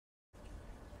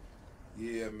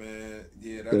Yeah, man.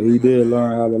 Yeah, that So he nigga, did man.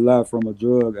 learn how to lie from a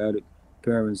drug addict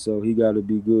parent, so he got to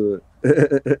be good.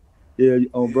 Yeah,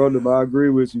 on brother, but Yeah. I agree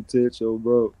with you, Titch, yo,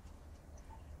 bro.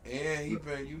 And he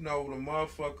been, the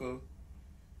motherfucker,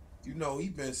 he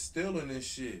been stealing this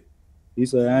shit. He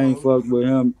said, You I ain't know, fucked with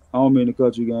him. I don't mean to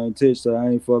cut you, gang. Titch said, I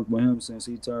ain't fucked with him since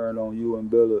he turned on you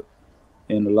and Billa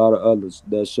and a lot of others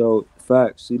that showed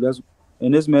facts. See,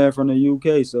 and this man from the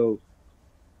UK, so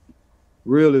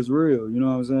real is real, you know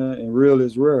what I'm saying? And real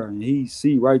is rare. And he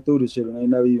see right through this shit and ain't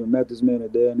never even met this man a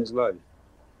day in his life.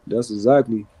 That's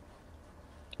exactly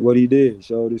what he did,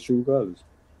 showed his true colors.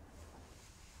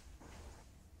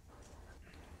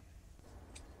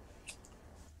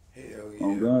 hell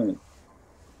On yeah. game.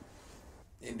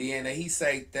 And then he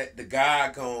say that the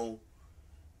guy gon'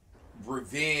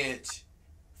 revenge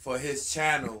for his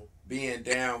channel being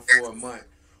down for a month.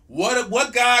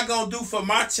 What God gonna do for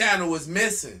my channel is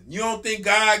missing. You don't think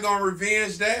God gonna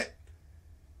revenge that?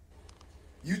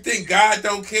 You think God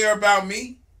don't care about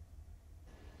me?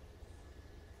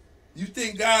 You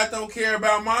think God don't care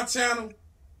about my channel?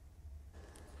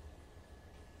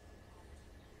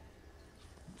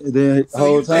 And then So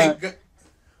whole you time, think,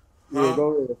 yeah, huh?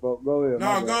 go ahead, folks. Go ahead,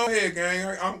 my No, bad. go ahead,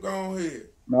 gang. I'm going ahead.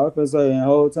 No, I was gonna say, and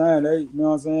whole time, they, you know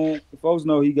what I'm saying? Folks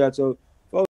know he got your,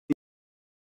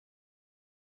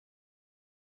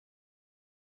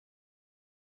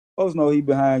 folks know he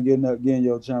behind getting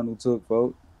your channel took,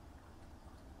 folks.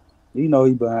 He know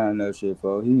he behind that shit,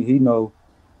 folks. He know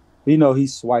he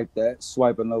swiped that,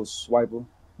 swiping those swiper.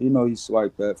 He know he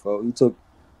swiped that, folks.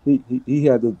 He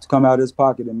had to come out his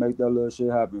pocket and make that little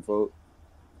shit happen, folks.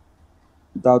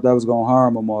 He thought that was gonna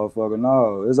harm a motherfucker.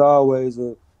 No,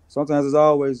 sometimes it's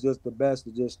always just the best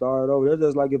to just start over. It's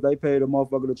just like if they paid a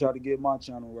motherfucker to try to get my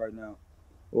channel right now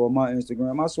or my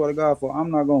Instagram. I swear to God, for I'm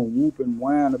not gonna whoop and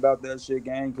whine about that shit,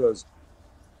 gang, because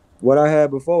what I had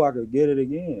before, I could get it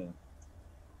again.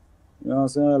 You know what I'm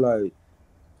saying? Like,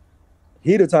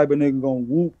 he the type of nigga gonna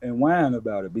whoop and whine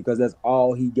about it because that's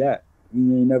all he got. He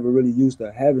ain't never really used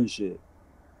to having shit.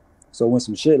 So when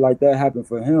some shit like that happen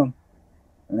for him,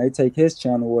 and they take his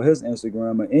channel or his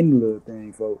Instagram or any little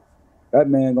thing, folks, that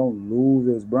man gonna lose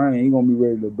his brain. He gonna be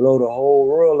ready to blow the whole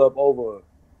world up over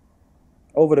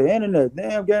the internet.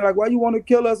 Damn, gang, like why you want to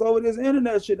kill us over this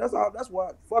internet shit? That's all. That's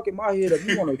why fucking my head up.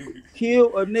 You want to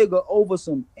kill a nigga over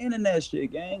some internet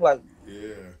shit, gang? Like,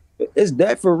 Yeah. is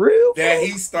that for real, That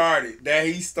he folks? started. That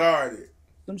he started.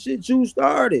 Some shit you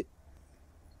started.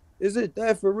 Is it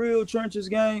that for real, trenches,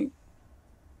 gang?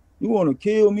 You want to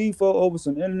kill me for over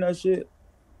some internet shit?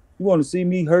 You want to see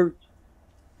me hurt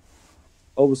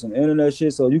over some internet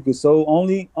shit so you could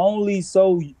only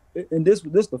so, and this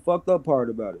the fucked up part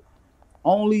about it.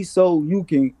 Only so you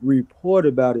can report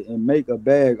about it and make a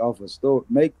bag off a story.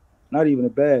 Make not even a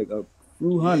bag, a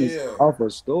few hundreds Yeah. off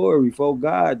a story. For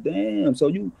God damn, so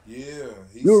Yeah.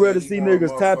 He you said rather he see want a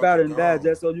niggas tap out motherfucker and die gone.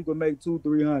 just so you can make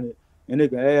 200-300 and they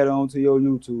can add on to your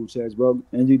YouTube checks, bro.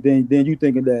 And then you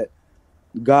thinking that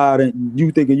God and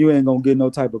you thinking you ain't gonna get no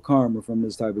type of karma from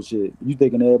this type of shit. You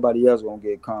thinking everybody else gonna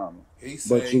get karma, He but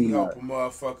said you he hope not. a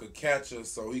motherfucker catch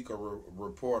us so he could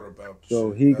report about the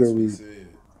So shit. he could That's what he said.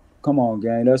 come on,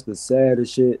 gang. That's the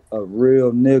saddest shit a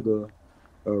real nigga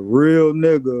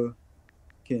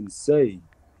can say.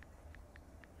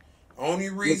 Only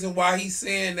reason why he's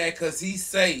saying that cause he's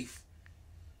safe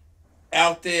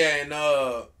out there in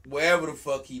wherever the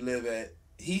fuck he live at.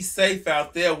 He's safe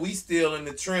out there. We still in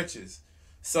the trenches.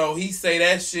 So he say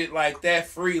that shit like that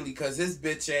freely cause his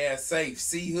bitch ass safe.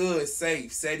 C Hood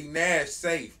safe. Seti Nash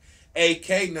safe.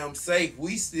 AK num safe.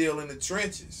 We still in the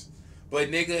trenches. But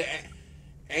nigga,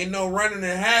 ain't no running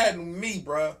and hiding me,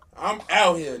 bro. I'm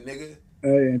out here, nigga. Hey,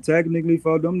 and technically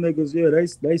for them niggas,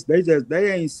 yeah,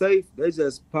 they ain't safe. They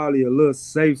just probably a little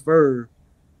safer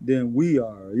than we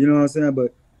are. You know what I'm saying?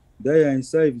 But they ain't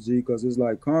safe, G, because it's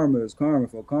like karma is karma.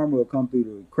 For karma will come through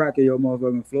the crack of your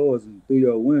motherfucking floors and through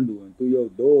your window and through your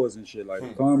doors and shit.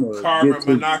 Like karma will get Carbon to,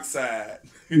 monoxide.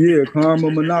 yeah,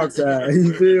 karma monoxide.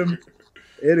 You feel me?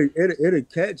 It'll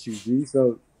catch you, G.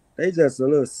 So they just a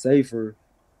little safer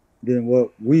than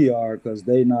what we are because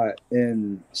they not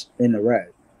in Iraq.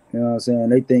 You know what I'm saying?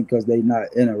 They think because they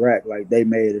not in Iraq, like they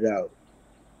made it out.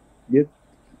 Get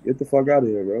get the fuck out of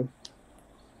here, bro.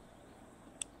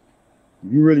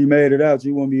 If you really made it out,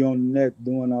 you wouldn't be on the net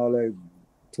doing all that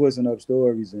twisting up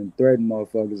stories and threatening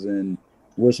motherfuckers and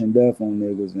wishing death on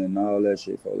niggas and all that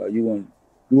shit. For like you wouldn't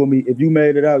be if you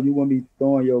made it out, you wouldn't be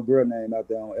throwing your girl name out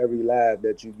there on every live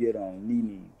that you get on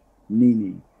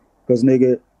Nene. Cause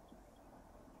nigga,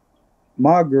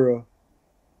 my girl,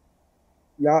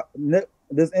 y'all,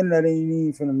 this internet ain't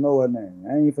even finna know her name.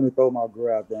 I ain't finna throw my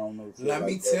girl out there on no shit Let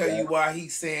me like that, tell you gang. why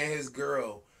he's saying his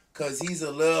girl. Cause he's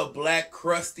a little black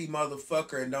crusty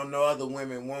motherfucker and don't know other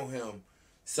women want him.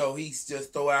 So he's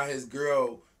just throw out his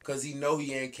girl cause he know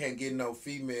he ain't can't get no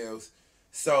females.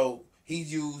 So he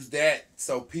used that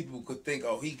so people could think,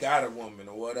 oh, he got a woman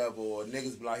or whatever, or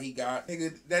niggas be like he got that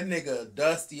nigga a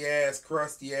dusty ass,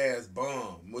 crusty ass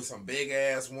bum with some big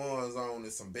ass ones on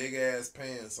and some big ass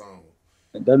pants on.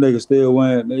 And that nigga still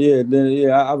went. Yeah, then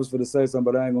yeah, I was finna say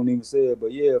something, but I ain't gonna even say it.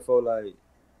 But yeah, for like,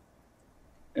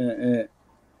 and and,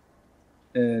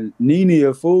 and Nene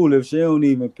a fool if she don't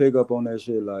even pick up on that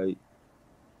shit. Like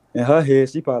in her head,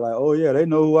 she probably like, oh yeah, they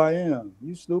know who I am.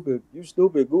 You stupid,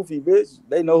 goofy bitch.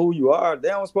 They know who you are. They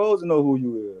don't supposed to know who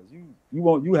you is.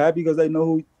 You happy because they know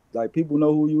who, like people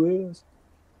know who you is.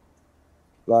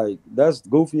 Like that's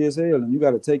goofy as hell. And you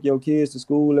got to take your kids to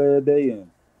school every day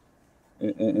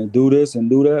and do this and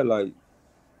do that. Like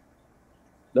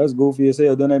that's goofy as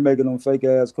hell. Then they making them fake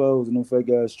ass clothes and them fake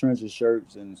ass trenches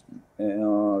shirts and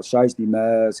shiesty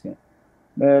mask. And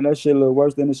man, that shit look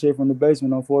worse than the shit from the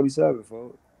basement on 47,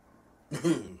 folks.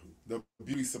 The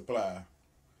beauty supply.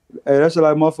 Hey, that shit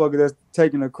like motherfucker that's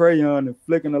taking a crayon and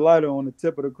flicking the lighter on the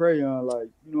tip of the crayon, like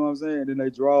you know what I'm saying. Then they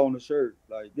draw on the shirt.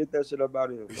 Like get that shit up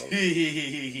out of here, folks.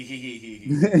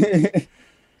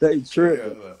 They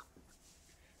tripping. Yeah,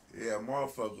 yeah,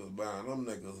 motherfuckers buying them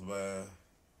niggas buying.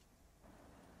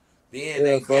 Then Yeah,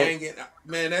 they folks. ganging.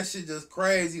 Man, that shit just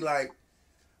crazy. Like,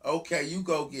 okay, you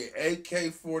go get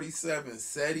AK-47,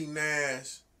 Seti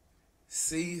Nash,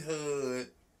 C Hood,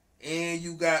 and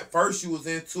you got first you was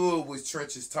into it with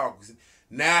Trenches Talk.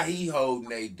 Now he holding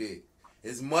they dick.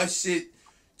 As much shit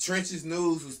Trenches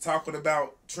News was talking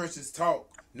about Trenches Talk,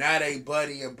 now they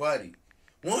buddy and buddy.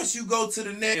 Once you go to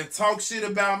the net and talk shit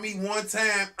about me one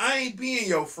time, I ain't being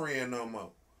your friend no more.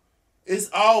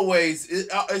 It's always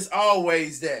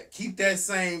that. Keep that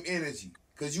same energy.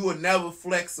 Cause you will never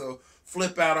flex or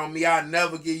flip out on me. I'll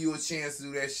never give you a chance to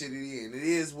do that shit again. It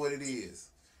is what it is.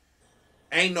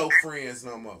 Ain't no friends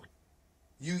no more.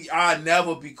 I'll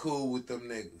never be cool with them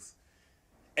niggas.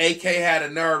 AK had a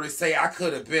nerve to say I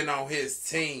could have been on his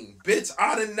team. Bitch,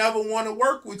 I'd have never want to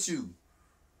work with you.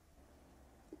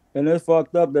 And it's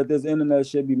fucked up that this internet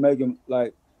shit be making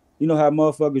like, you know how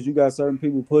motherfuckers you got certain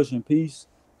people pushing peace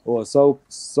or so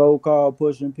called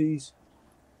pushing peace,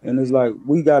 and it's Mm-hmm. like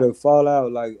we gotta fall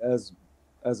out like as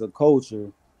a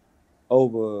culture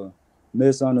over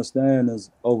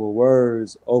misunderstandings, over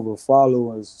words, over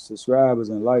followers, subscribers,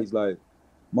 and likes. Like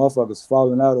motherfuckers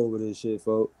falling out over this shit,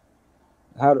 folks.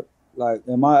 How to, like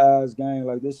in my eyes, gang,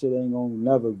 like this shit ain't gonna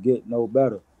never get no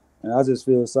better. And I just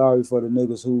feel sorry for the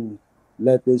niggas who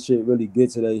let this shit really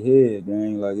get to their head,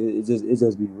 gang. Like it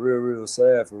just be real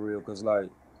sad for real. Cause like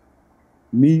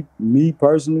me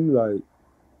personally, like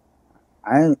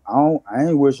I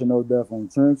ain't wishing no death on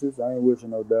Trenches. I ain't wishing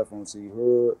no death on C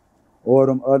Hood or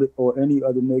them other or any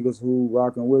other niggas who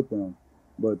rocking with them.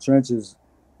 But Trenches,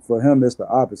 for him, it's the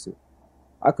opposite.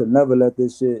 I could never let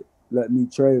this shit let me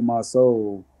trade my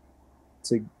soul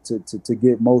to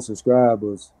get more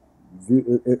subscribers.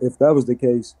 If that was the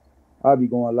case, I'd be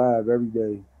going live every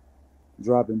day,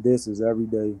 dropping disses every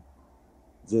day,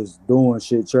 just doing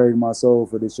shit, trading my soul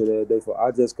for this shit every day. For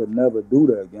I just could never do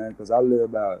that, gang, because I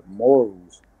live by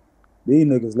morals. These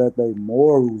niggas let their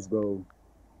morals go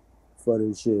for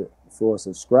this shit, for a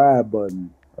subscribe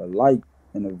button, a like,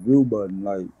 and a view button.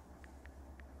 Like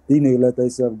these niggas let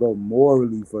themselves go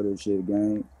morally for this shit,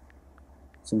 gang.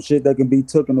 Some shit that can be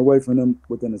taken away from them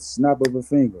within a snap of a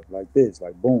finger, like this,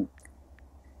 like boom.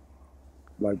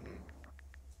 Like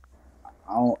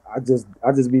I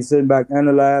just be sitting back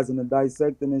analyzing and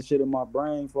dissecting and shit in my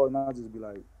brain for, and I just be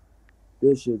like,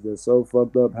 this shit just so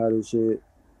fucked up how this shit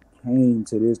came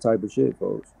to this type of shit,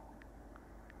 folks.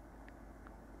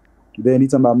 Then he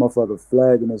talking about motherfucker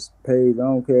flagging his page. I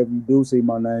don't care if you do see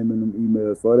my name in them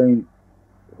emails, for it ain't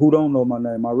who don't know my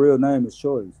name. My real name is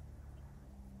Choice.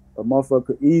 A motherfucker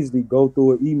could easily go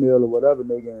through an email or whatever,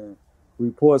 nigga, and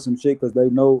report some shit because they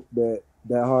know that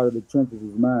heart of the trenches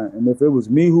is mine. And if it was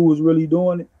me who was really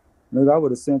doing it, nigga, I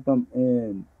would have sent them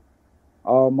in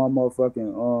all my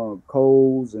motherfucking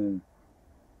codes and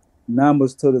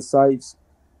numbers to the sites,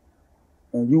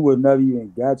 and you would never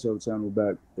even got your channel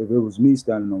back if it was me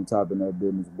standing on top of that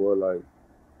business, boy. Like,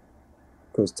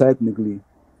 cause technically,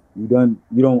 you don't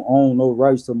own no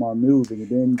rights to my music, and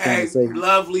then you trying to Hey, say,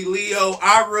 lovely Leo,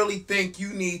 I really think you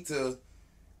need to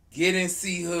get in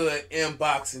C Hood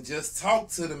inbox and just talk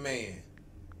to the man.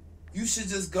 You should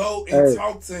just go and hey,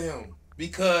 talk to him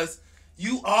because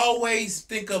you always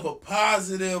think of a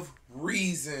positive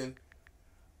reason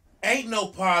Ain't no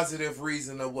positive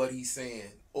reason of what he's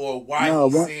saying or why No,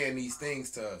 he's one saying these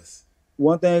things to us.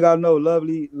 one thing I know,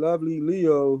 lovely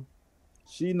Leo,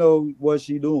 she know what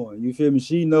she doing. You feel me?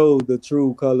 She know the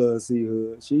true color of C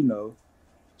Hood. She know.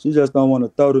 She just don't want to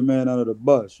throw the man under the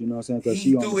bus. You know what I'm saying? Because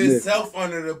He she on threw the mission. himself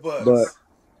under the But bus.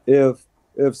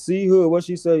 if C Hood, what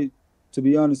she say? To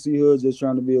be honest, C Hood just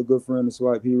trying to be a good friend to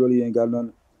Swipe. He really ain't got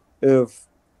nothing. If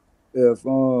if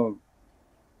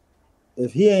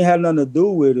if he ain't had nothing to do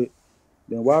with it,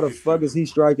 then why the fuck is he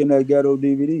striking that ghetto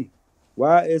DVD?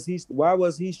 Why is he? Why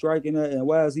was he striking that? And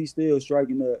why is he still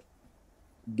striking that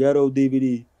ghetto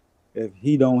DVD if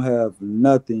he don't have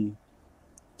nothing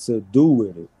to do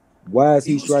with it? Why is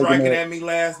He he was striking striking that? at me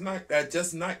last night,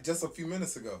 just a few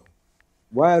minutes ago.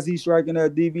 Why is he striking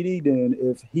that DVD then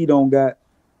if he don't got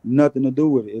nothing to do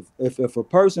with it? If a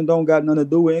person don't got nothing to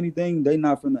do with anything, they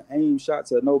not finna aim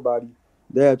shots at nobody.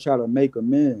 They'll try to make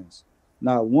amends.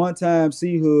 Now one time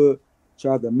C Hood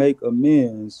tried to make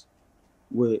amends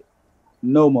with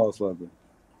no motherfucker.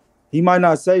 He might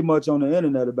not say much on the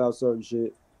internet about certain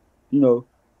shit. You know,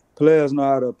 players know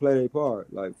how to play their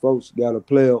part. Like folks got a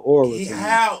player aura He to them.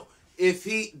 how if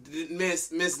he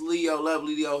Miss Leo,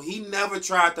 lovely Leo, he never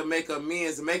tried to make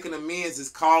amends. Making amends is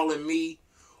calling me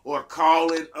or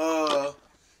calling A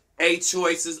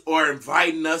choices or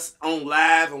inviting us on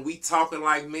live and we talking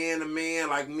like man to man,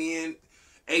 like men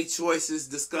A choices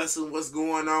discussing what's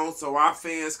going on so our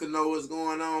fans can know what's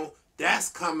going on. That's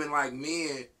coming like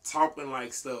men talking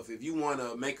like stuff. If you want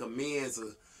to make amends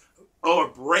or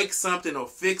break something or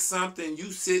fix something,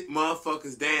 you sit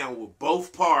motherfuckers down with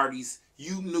both parties.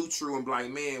 You neutral and be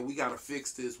like, man, we gotta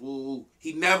fix this. Woo woo.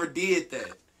 He never did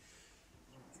that.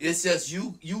 It's just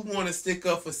you want to stick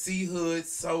up for C Hood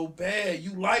so bad.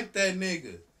 You like that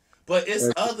nigga, but it's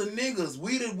other niggas.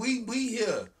 We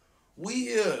here, we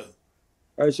here.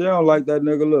 Hey, she don't like that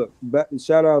nigga. Look,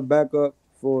 shout out back up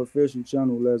for official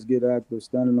channel. Let's get active,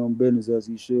 standing on business as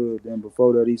he should. Then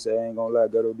before that, he said, I ain't gonna lie,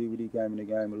 Ghetto DVD came in the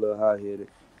game a little hot headed,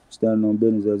 standing on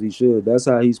business as he should. That's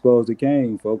how he supposed to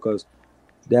came, folks. Cause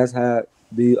that's how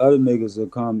the other niggas will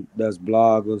come. That's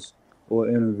bloggers or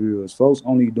interviewers. Folks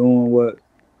only doing what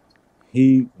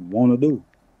he wanna do.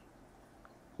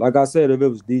 Like I said, if it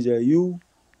was DJU,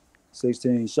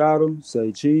 16 shot him,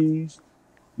 say cheese,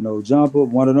 no jumper.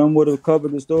 One of them would have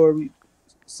covered the story.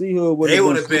 C Hood wouldn't They have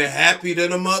would been. have been happy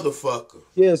than a motherfucker.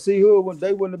 Yeah, C Hood,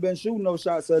 they wouldn't have been shooting no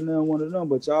shots at none one of them,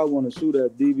 but y'all want to shoot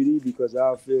at DVD because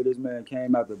y'all feel this man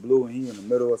came out the blue and he in the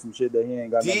middle of some shit that he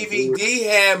ain't got nothing to do with. DVD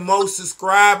had more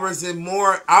subscribers and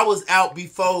more. I was out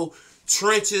before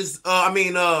Trenches.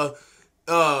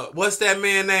 What's that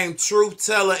man named Truth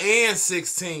Teller and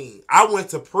 16. I went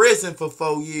to prison for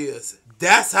 4 years.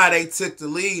 That's how they took the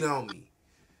lead on me.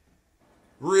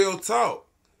 Real talk.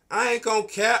 I ain't gonna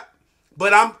cap.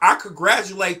 But I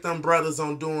congratulate them brothers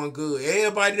on doing good.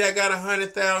 Everybody that got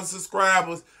 100,000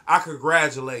 subscribers, I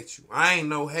congratulate you. I ain't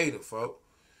no hater, folks.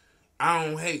 I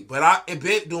don't hate, but I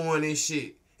been doing this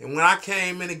shit. And when I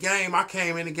came in the game, I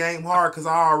came in the game hard because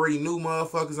I already knew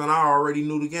motherfuckers and I already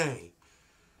knew the game.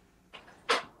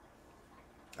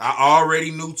 I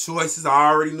already knew choices. I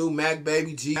already knew Mac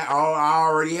Baby G. I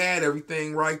already had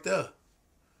everything right there.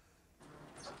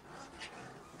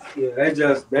 Yeah, they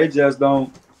just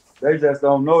don't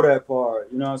know that part.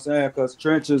 You know what I'm saying? Because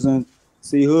Trenches and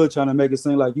C Hood trying to make it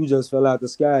seem like you just fell out the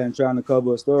sky and trying to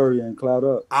cover a story and clout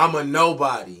up. I'm a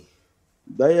nobody.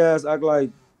 They ask act like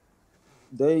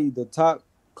they the top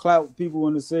clout people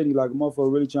in the city, like a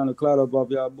motherfucker really trying to clout up off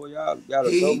y'all. Boy, y'all got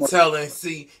us so He much. telling,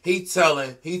 see, he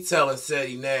telling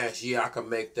Seti Nash, yeah, I can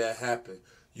make that happen.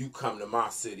 You come to my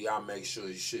city, I make sure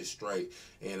your shit straight,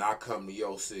 and I come to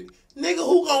your city. Nigga,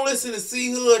 who gonna listen to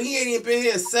C Hood? He ain't even been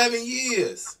here 7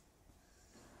 years.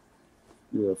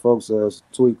 Yeah, folks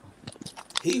tweak.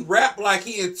 He rap like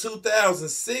he in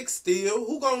 2006 still.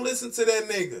 Who gonna listen to that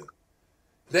nigga?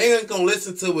 They ain't gonna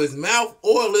listen to his mouth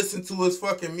or listen to his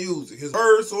fucking music, his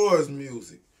words or his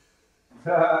music.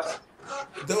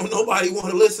 Don't nobody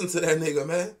want to listen to that nigga,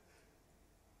 man.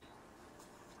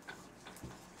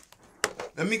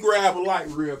 Let me grab a light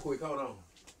real quick. Hold on.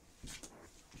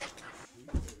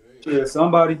 Yeah,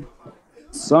 somebody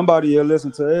will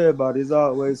listen to everybody. There's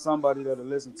always somebody that'll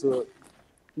listen to it.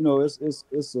 You know, it's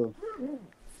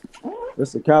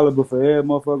a caliber for every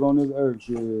motherfucker on this earth.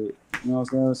 Shit. You know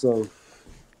what I'm saying? So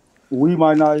we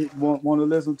might not want to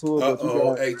listen to it, Uh but you oh,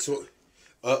 got hey choice.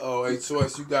 Hey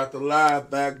choice. You got the live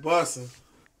back busting.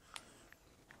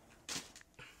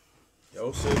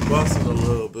 Yo, shit busting a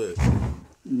little bit.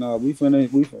 no, you know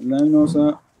what I'm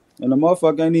saying? And the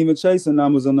motherfucker ain't even chasing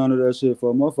numbers or none of that shit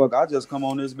for a motherfucker. I just come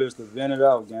on this bitch to vent it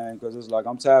out, gang, because it's like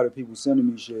I'm tired of people sending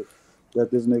me shit.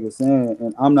 that this nigga saying,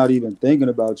 and I'm not even thinking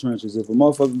about trenches. If a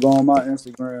motherfucker go on my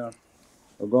Instagram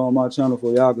or go on my channel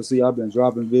for y'all can see I've been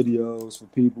dropping videos for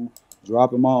people,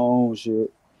 dropping my own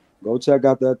shit. Go check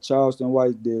out that Charleston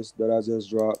White disc that I just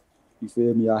dropped. You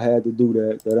feel me? I had to do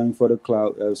that. That ain't for the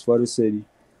clout. That was for the city.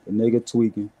 The nigga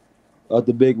tweaking.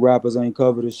 Other big rappers ain't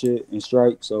cover the shit and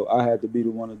strike, so I had to be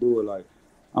the one to do it. Like,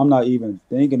 I'm not even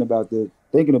thinking about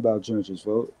trenches,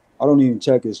 folks. I don't even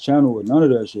check his channel with none of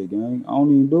that shit, gang. I don't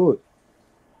even do it.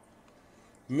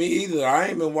 Me either. I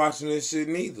ain't been watching this shit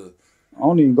neither. I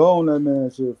don't even go on that man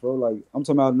shit, folks. Like, I'm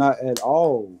talking about not at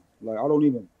all. Like, I don't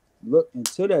even look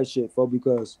into that shit, folks,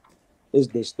 because it's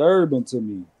disturbing to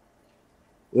me.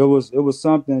 It was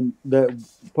something that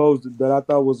posed that I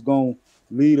thought was gonna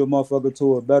lead a motherfucker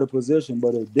to a better position,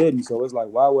 but it didn't. So it's like,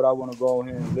 why would I want to go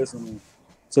ahead and listen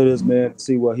to this man to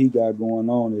see what he got going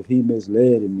on if he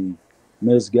misled me,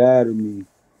 misguided me,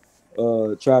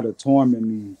 tried to torment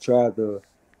me, tried to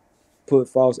put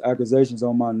false accusations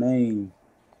on my name,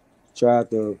 tried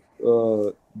to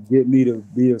get me to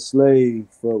be a slave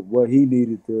for what he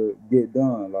needed to get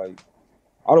done. Like,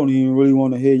 I don't even really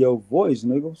want to hear your voice,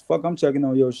 nigga. Fuck, I'm checking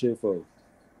on your shit for.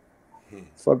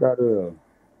 Fuck out of here.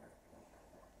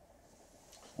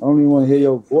 I don't even But want to hear yeah.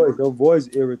 your voice. Your voice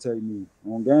irritate me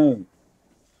on game.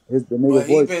 The nigga But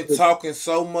he voice. been talking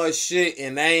so much shit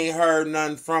and they ain't heard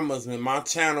nothing from us, man. My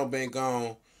channel been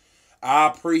gone. I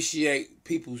appreciate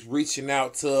people reaching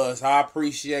out to us. I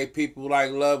appreciate people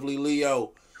like Lovely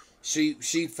Leo. She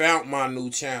found my new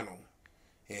channel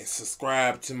and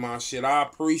subscribed to my shit. I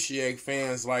appreciate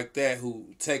fans like that who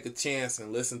take a chance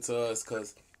and listen to us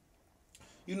because,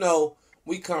 you know,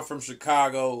 we come from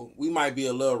Chicago. We might be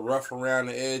a little rough around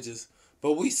the edges,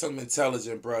 but we some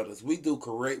intelligent brothers. We do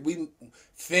correct. We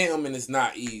filming is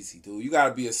not easy, dude. You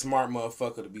gotta be a smart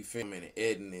motherfucker to be filming and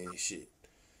editing and shit.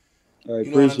 I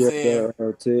You know what I'm appreciate saying?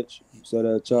 that, Titch. So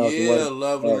that Charleston Yeah, White.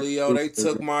 Lovely Leo. They Appreciate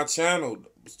took that. my channel.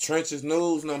 Trenches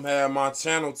News and them had my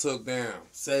channel took down.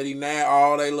 Sadie Nat,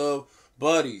 all they little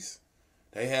buddies.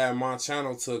 They had my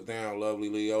channel took down, Lovely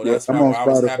Leo. Yeah, That's why I'm on I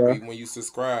was happy Spotify. when you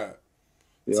subscribed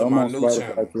Yeah, to I'm my on new Spotify,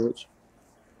 channel. Twitch.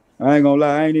 I ain't gonna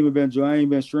lie, I ain't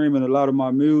been streaming a lot of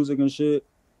my music and shit.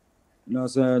 You know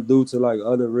what I'm saying? Due to like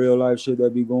other real life shit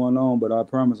that be going on. But I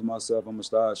promise myself I'm gonna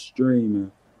start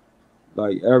streaming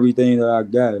like everything that I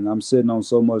got. And I'm sitting on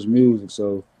so much music.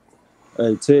 So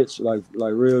hey, Titch, like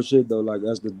real shit though. Like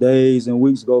as the days and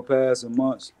weeks go past and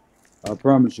months, I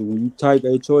promise you, when you type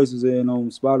A choices in on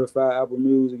Spotify, Apple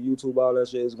Music, YouTube, all that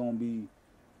shit, it's gonna be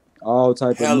all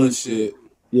type of Hella new shit. shit.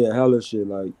 Yeah, hella shit.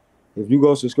 Like if you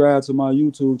go subscribe to my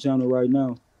YouTube channel right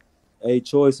now, A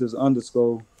choices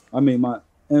underscore. I mean my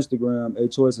Instagram, A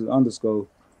choices underscore.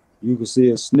 You can see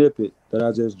a snippet that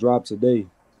I just dropped today.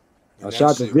 I And that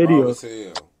shot the shit raw video. as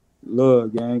hell.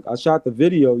 Look, gang, I shot the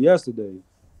video yesterday.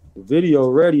 The video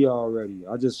ready already.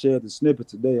 I just shared the snippet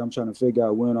today. I'm trying to figure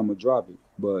out when I'm gonna drop it.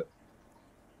 But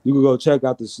you can go check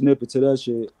out the snippet to that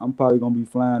shit. I'm probably gonna be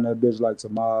flying that bitch like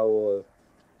tomorrow or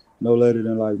no later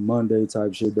than like Monday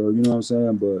type shit though. You know what I'm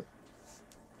saying? But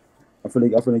I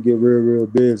finna get real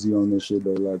busy on this shit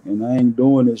though. Like, and I ain't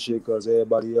doing this shit cause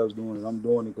everybody else doing it. I'm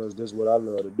doing it cause this is what I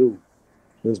love to do.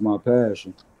 This is my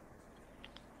passion.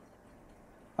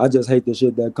 I just hate the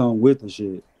shit that come with the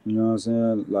shit. You know what I'm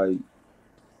saying? Like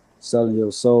selling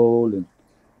your soul and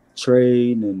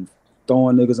trading and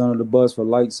throwing niggas under the bus for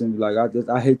likes and like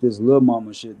I hate this little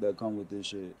mama shit that come with this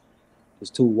shit. It's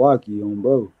too wacky on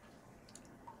bro.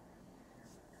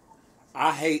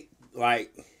 I hate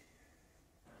like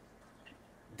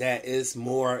that is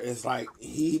more it's like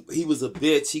he was a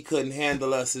bitch, he couldn't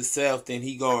handle us himself, then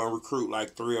he go and recruit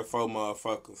like three or four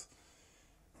motherfuckers.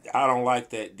 I don't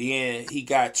like that. Then he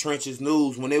got Trenches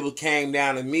News. When it came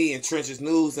down to me and Trenches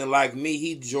News and like me,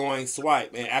 he joined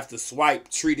Swipe. And after Swipe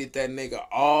treated that nigga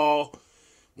all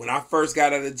when I first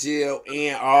got out of jail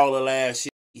and all the last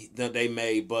shit that they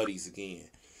made buddies again.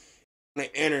 On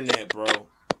the internet, bro.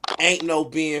 Ain't no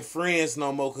being friends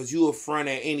no more because you a friend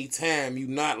at any time. You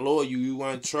not loyal. You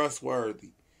untrustworthy.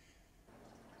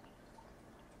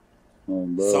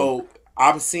 Bro. So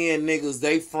I'm seeing niggas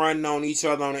they fronting on each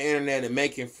other on the internet and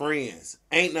making friends.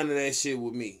 Ain't none of that shit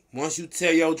with me. Once you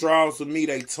tell your draws with me,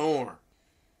 they torn.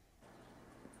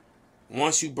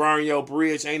 Once you burn your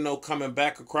bridge, ain't no coming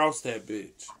back across that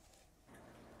bitch.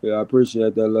 Yeah, I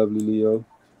appreciate that, lovely Leo.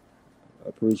 I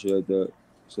appreciate that.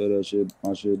 Say that shit,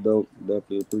 my shit dope.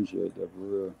 Definitely appreciate that for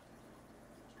real.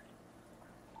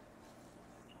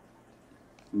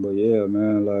 But yeah,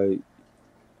 man, like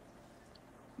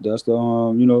that's the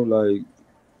like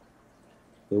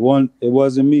it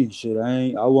wasn't me. Shit,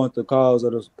 I want the cause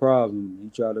of this problem. He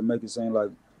tried to make it seem like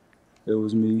it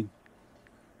was me.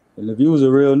 And if you was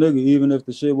a real nigga, even if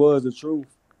the shit was the truth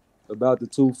about the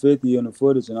 250 and the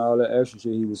footage and all that extra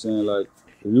shit he was saying, like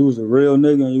if you was a real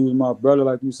nigga and you was my brother,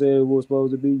 like you said it was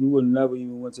supposed to be, you would never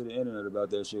even went to the internet about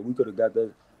that shit. We could have got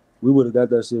that. We would have got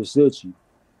that shit stitchy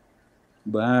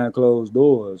behind closed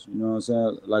doors. You know what I'm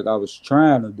saying? Like I was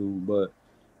trying to do, but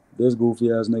this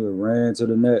goofy ass nigga ran to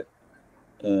the net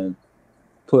and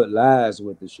put lies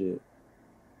with the shit.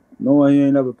 Knowing he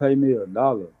ain't never paid me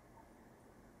 $1.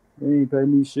 He ain't pay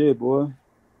me shit, boy.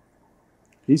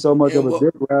 He's so much of And a what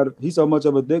dick rider. He's so much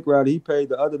of a dick rider. He paid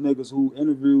the other niggas who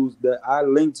interviews that I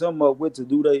linked him up with to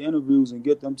do their interviews and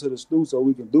get them to the stew so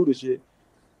we can do the shit.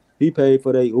 He paid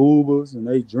for their Ubers and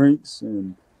their drinks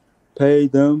and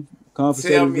paid them,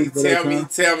 compensated them for their time.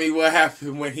 tell me what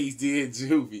happened when he did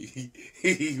Juvie.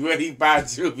 When he bought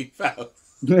Juvie folks.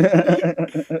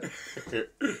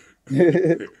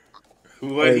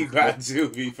 What Hey, he bought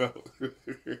Juvie folks.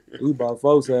 he bought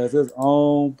folks as his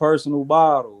own personal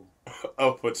bottle.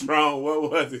 A Patron,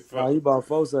 what was it Nah, he for? bought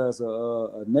folks as a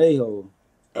Neho,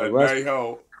 a A rest. night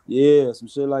home. Yeah, some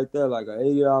shit like that, like an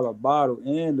 $80 bottle,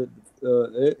 and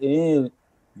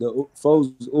the folks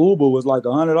Uber was like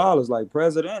 $100, like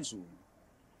presidential.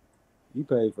 He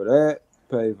paid for that,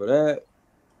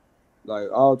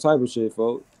 like all type of shit,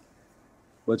 folks.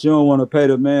 But you don't want to pay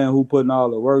the man who putting all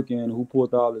the work in, who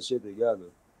put all the shit together.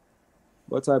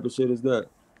 What type of shit is that?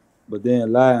 But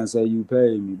then lie and say you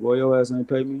paid me, boy. Your ass ain't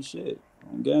paid me shit.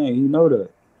 On gang, he know that.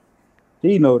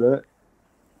 He know that.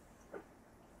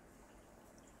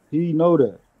 He know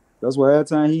that. That's why every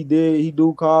time he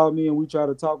do call me and we try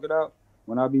to talk it out.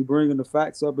 When I be bringing the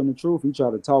facts up and the truth, he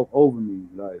try to talk over me.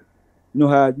 Like you know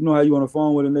how you on the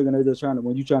phone with a nigga and they just trying to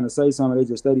when you trying to say something, they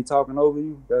just steady talking over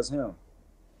you. That's him.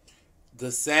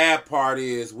 The sad part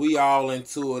is we all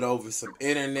into it over some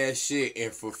internet shit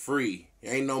and for free.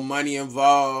 Ain't no money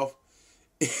involved.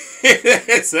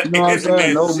 It's an You know what I'm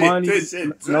saying? internet No shit. money, This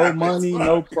shit no dumb as money,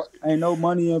 fuck. ain't no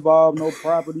money involved, no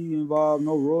property involved,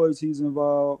 no royalties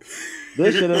involved.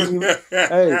 This shit ain't even.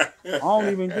 Hey, I don't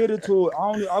even get into it.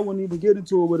 I wouldn't even get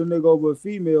into it with a nigga over a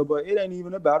female, but it ain't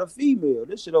even about a female.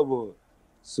 This shit over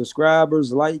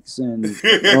subscribers, likes, and In a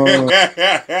you know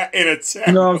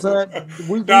chat what I'm room. saying?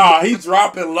 We Nah, he we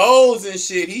dropping lows and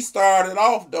shit. He started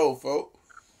off though, folks.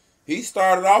 He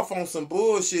started off on some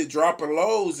bullshit, dropping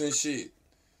lows and shit.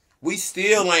 We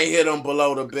still ain't hit him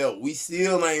below the belt. We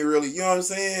still ain't really, you know what I'm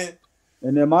saying?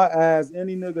 and in my eyes,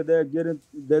 any nigga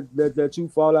that that you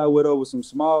fall out with over some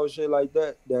small shit like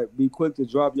that, that be quick to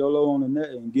drop your low on the net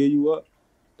and give you up.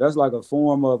 That's like a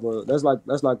form of a that's like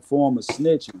a form of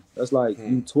snitching. That's like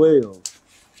you 12.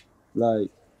 Like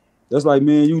that's like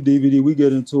me and you, DVD. We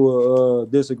get into a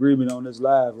disagreement on this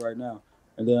live right now,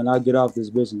 and then I get off this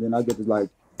bitch, and then I get to like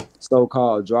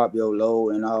so-called drop your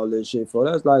low and all this shit. For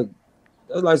that's like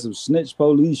some snitch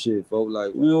police shit, folks.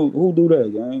 Like who do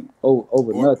that, gang? Oh,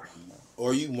 over Or nothing.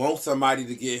 or you want somebody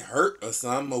to get hurt or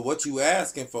something, or what you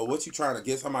asking for? What you trying to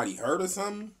get somebody hurt or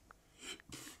something?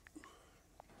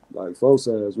 Like folks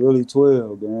says, really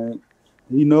 12, gang.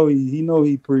 He know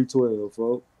he pre-12,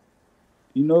 folks.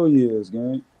 He know he is,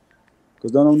 gang.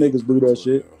 Cause don't no He niggas do pre that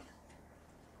shit. 12.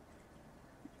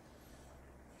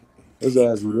 His He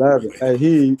ass pre 12. 11. Hey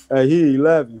he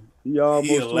 11. He He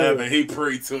almost 12. 11. He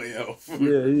pre 12.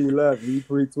 Yeah, he 11. He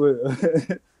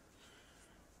pre-12.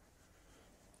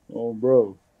 Oh,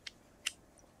 bro.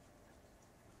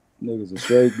 Niggas are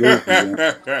straight goofy,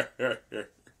 man.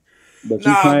 But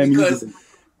you Nah, claim you because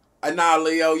can. nah,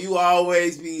 Leo, you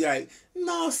always be like,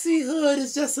 no, C Hood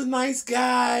is just a nice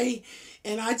guy,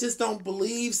 and I just don't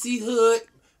believe C Hood.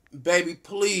 Baby,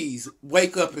 please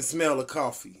wake up and smell the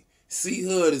coffee. C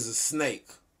Hood is a snake.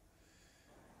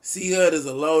 C Hood is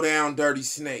a low down, dirty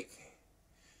snake.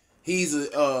 He's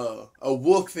a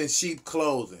wolf in sheep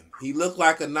clothing. He look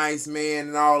like a nice man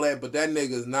and all that, but that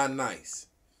nigga is not nice.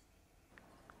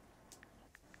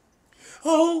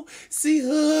 Oh, C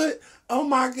Hood. Oh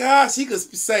my gosh, he could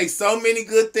say so many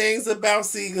good things about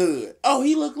C Hood. Oh,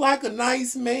 he looked like a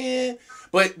nice man.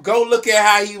 But go look at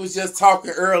how he was just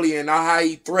talking earlier and how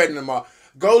he threatened them all.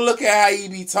 Go look at how he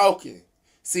be talking.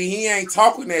 See, he ain't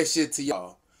talking that shit to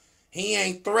y'all. He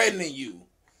ain't threatening you.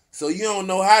 So you don't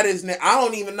know how this. I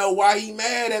don't even know why he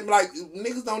mad at me. Like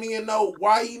niggas don't even know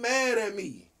why he mad at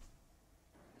me.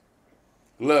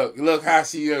 Look how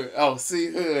she. Oh, see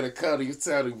her the Cuddy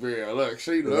Teddy Bear. Look,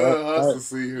 she Yeah, love us to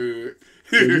see her.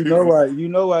 yeah, you know why? You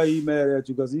know why he mad at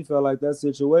you? Because he felt like that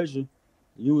situation,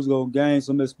 you was gonna gain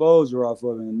some exposure off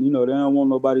of it. And you know they don't want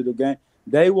nobody to gain.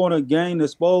 They want to gain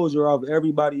exposure off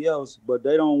everybody else, but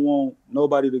they don't want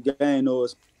nobody to gain no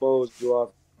exposure off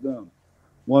them.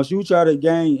 Once you try to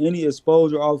gain any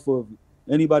exposure off of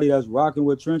anybody that's rocking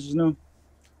with trenches, them,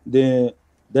 then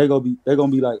they gonna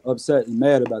be like upset and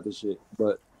mad about the shit.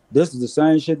 But this is the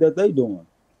same shit that they doing.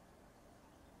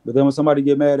 But then when somebody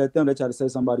get mad at them, they try to say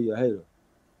somebody a hater.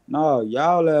 Nah,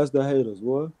 y'all ass the haters,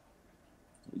 boy.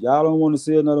 Y'all don't want to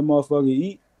see another motherfucker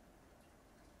eat.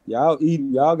 Y'all eat.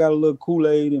 Y'all got a little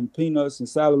Kool-Aid and peanuts and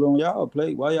salad on y'all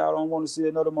plate. Why y'all don't want to see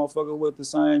another motherfucker with the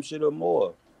same shit or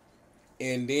more?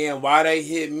 And then why they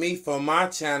hit me for my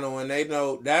channel and they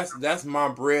know that's my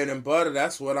bread and butter.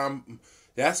 That's what I'm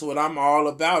all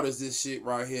about is this shit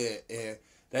right here. And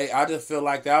I just feel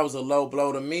like that was a low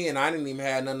blow to me and I didn't even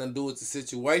have nothing to do with the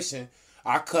situation.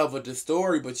 I covered the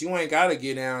story, but you ain't gotta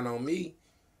get down on me.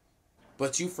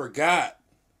 But you forgot.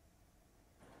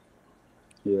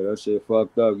 Yeah, that shit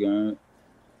fucked up, gang.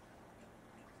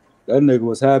 That nigga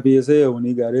was happy as hell when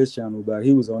he got his channel back.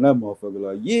 He was on that motherfucker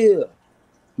like, yeah,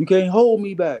 you can't hold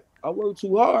me back. I worked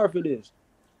too hard for this.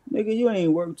 Nigga, you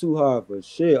ain't worked too hard for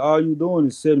shit. All you doing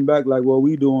is sitting back like what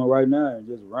we doing right now and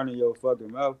just running your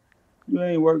fucking mouth. You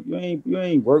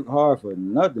ain't work hard for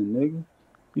nothing, nigga.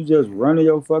 You just running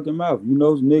your fucking mouth. You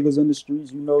know niggas in the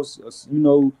streets. You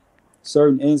know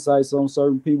certain insights on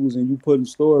certain peoples, and you putting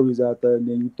stories out there, and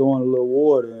then you throwing a little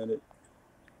water in it.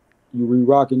 You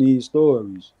re-rocking these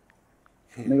stories,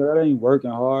 nigga. That ain't working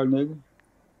hard, nigga.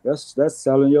 That's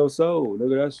selling your soul,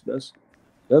 nigga.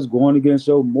 That's going against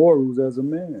your morals as a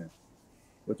man.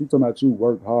 But you talking about you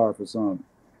work hard for something.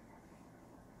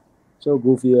 Get your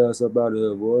goofy ass up out of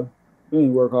here, boy. You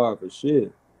ain't work hard for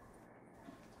shit.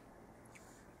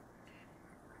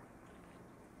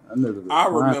 That nigga's a I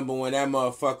clown. remember when that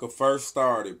motherfucker first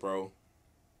started, bro.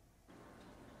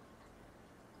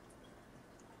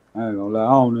 I ain't gonna lie, I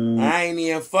don't even. I ain't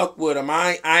even fuck with him.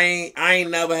 I ain't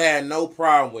never had no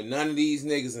problem with none of these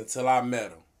niggas until I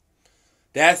met them.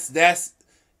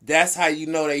 That's how you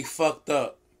know they fucked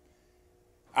up.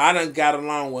 I done got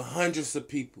along with hundreds of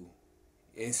people.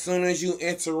 As soon as you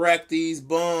interact these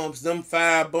bums, them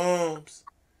 5 bums,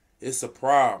 it's a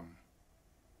problem.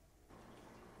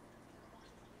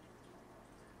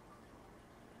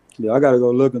 Yeah, I gotta go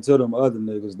look into them other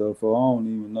niggas though, for I don't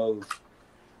even know.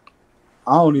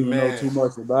 I don't even know Man, too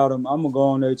much about them. I'm gonna go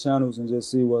on their channels and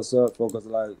just see what's up, focus.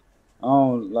 Like, I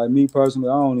don't like me personally.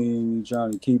 I don't even be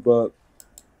trying to keep up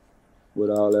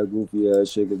with all that goofy ass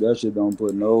shit, cause that shit don't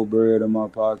put no bread in my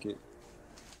pocket.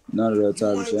 None of that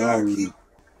type you of shit. ain't I gotta don't even. keep.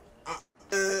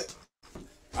 Uh,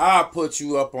 I'll put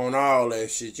you up on all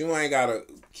that shit. You ain't gotta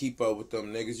keep up with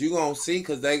them niggas. You gonna see,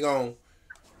 cause they gon'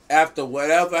 after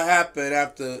whatever happened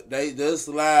after they this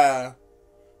live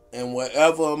and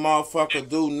whatever a motherfucker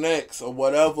do next or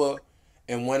whatever.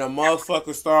 And when a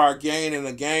motherfucker start gaining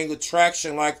a gang of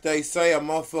traction, like they say, a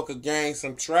motherfucker gain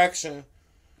some traction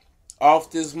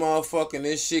off this motherfucking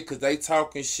this shit, cause they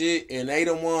talking shit and they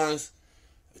the ones.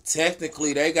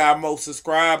 Technically, they got more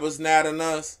subscribers now than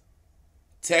us.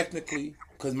 Technically,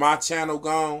 cause my channel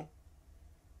gone.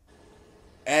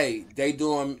 Hey, they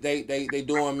doing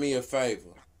me a favor.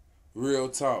 Real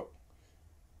talk.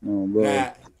 Oh, bro.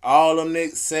 Now, all them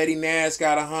niggas, Sadie Nash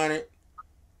got 100.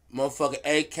 Motherfucker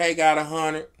AK got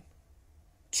 100.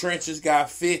 Trenches got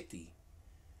 50.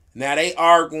 Now they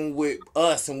arguing with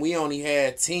us and we only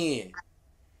had 10.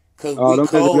 Cause Oh, we them niggas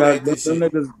cold got at them, this them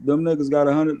shit. niggas. Them niggas got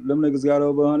 100. Them niggas got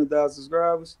over 100,000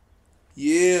 subscribers.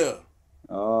 Yeah.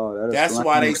 Oh, that That's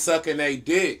why they explains. sucking they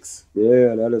dicks.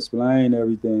 Yeah, that explain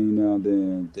everything now.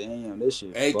 Then, damn, this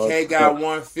shit AK fucked got up.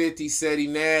 150, Sadie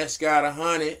Nash got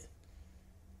 100.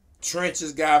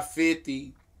 Trenches got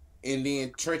 50. And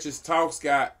then Trenches Talks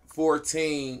got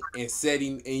 14. And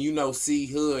Sadie, and you know C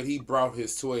Hood, he brought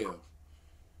his 12.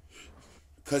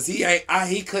 Cause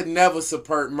he could never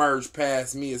support merge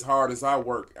past me as hard as I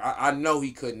work. I know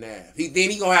he couldn't have. He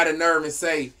gonna have the nerve and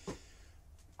say,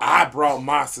 I brought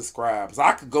my subscribers.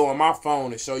 I could go on my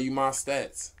phone and show you my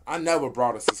stats. I never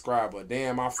brought a subscriber.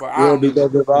 Damn, I Yeah, don't even.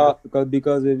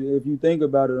 because if you think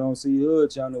about it on C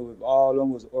Hood channel, if all of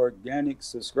them was organic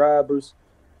subscribers,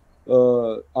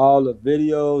 all the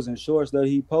videos and shorts that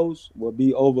he posts will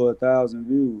be over 1,000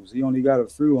 views. He only got a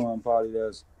few on probably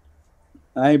that's.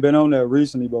 I ain't been on there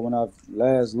recently, but when I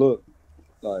last looked,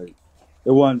 like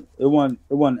it wasn't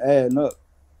adding up.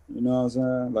 You know what I'm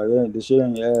saying? Like the shit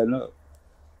ain't adding up.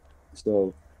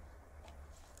 So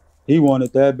he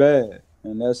wanted that bad,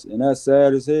 and that's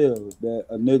sad as hell that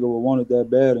a nigga would want it that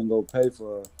bad and go pay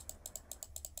for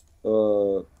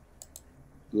uh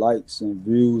likes and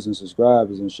views and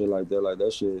subscribers and shit like that. Like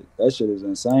that shit is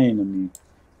insane to me.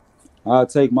 I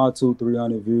take my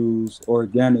 200-300 views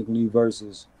organically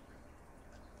versus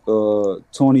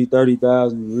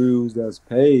 20-30,000 views that's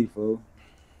paid for.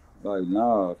 Like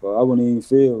nah, bro, I wouldn't even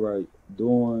feel right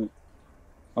doing.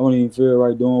 I wouldn't even feel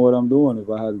right doing what I'm doing if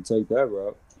I had to take that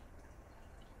route.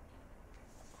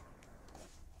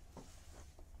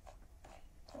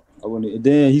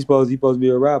 Then he supposed to be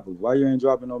a rapper. Why you ain't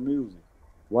dropping no music?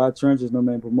 Why Trenches no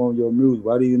man promoting your music?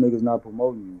 Why do you niggas not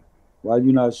promoting you? Why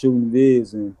you not shooting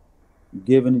vids and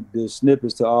giving the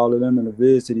snippets to all of them and the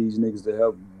vids to these niggas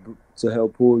to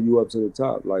help pull you up to the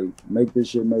top? Like, make this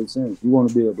shit make sense. You want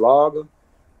to be a blogger,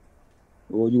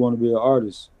 or you want to be an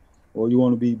artist, or you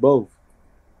want to be both?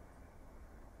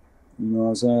 You know what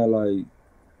I'm saying? Like,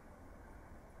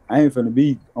 I ain't finna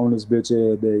be on this bitch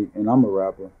every day, and I'm a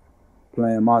rapper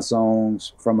playing my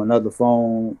songs from another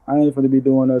phone. I ain't finna be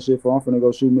doing that shit for. I'm finna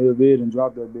go shoot me a vid and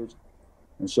drop that bitch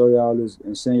and show y'all this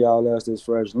and send y'all ass this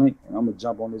fresh link. And I'm gonna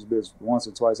jump on this bitch once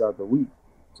or twice out the week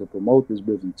to promote this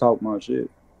bitch and talk my shit.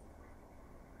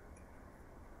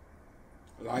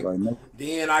 Like, Like, man,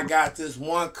 then I got this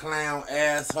one clown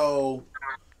asshole,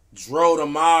 Dro the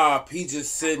Mob. He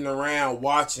just sitting around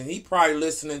watching. He probably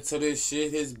listening to this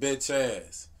shit, his bitch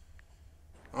ass.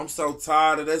 I'm so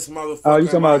tired of this oh, you motherfucker in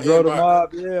talking my about Dro the inbox.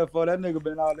 Mob? Yeah, for that nigga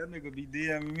been out. That nigga be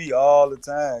DMing me all the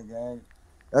time, gang.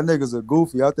 That nigga's a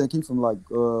goofy. I think he from like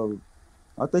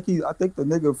I think the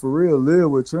nigga for real live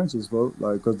with trenches, folks.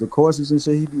 Like, cause the questions and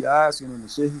shit he be asking and the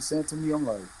shit he sent to me, I'm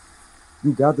like,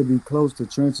 you got to be close to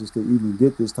trenches to even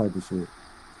get this type of shit.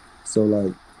 So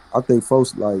like, I think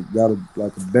folks like got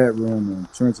like a bedroom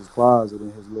and trenches closet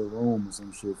in his little room or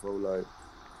some shit, folks. Like,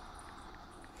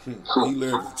 He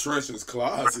live in Trench's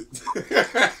closet.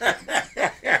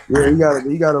 yeah,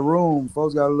 he got a room.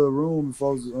 Folks got a little room in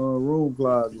folks room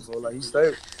closet. So like, he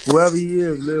stay whoever he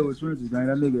is live with trenches, man.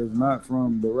 That nigga is not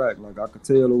from the rack. Like, I could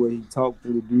tell the way he talked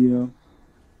through the DM.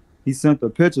 He sent a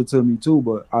picture to me too,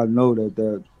 but I know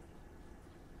that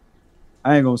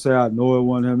I ain't gonna say I know it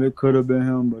wasn't him. It could have been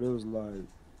him, but it was like,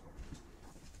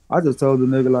 I just told the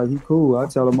nigga like, he cool. I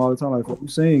tell him all the time like, you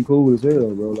seem cool as hell,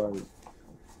 bro. Like,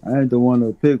 I ain't the one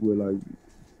to pick with. Like,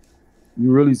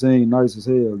 you really seem nice as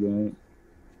hell, gang.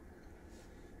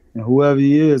 And whoever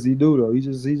he is, he do though. He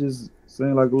just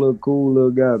seem like a little cool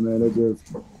little guy, man. That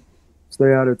just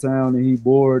stay out of town and he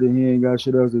bored and he ain't got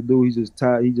shit else to do. He just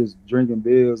tired. He just drinking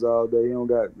beers all day. He don't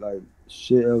got like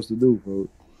shit else to do, folks.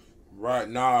 Right,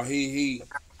 nah, he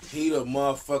the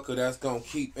motherfucker that's gonna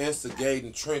keep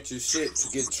instigating Trench's shit to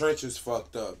get Trench's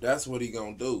fucked up. That's what he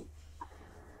gonna do.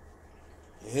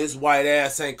 And his white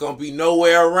ass ain't gonna be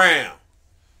nowhere around.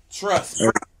 Trust me.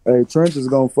 Hey, Trench is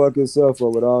gonna fuck himself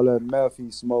up with all that meth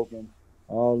he's smoking,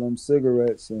 all them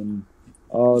cigarettes and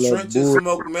all that Trench's bull.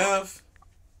 smoke meth.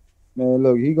 Man,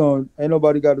 look, he gonna ain't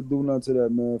nobody got to do nothing to that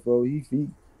man, folks.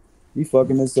 He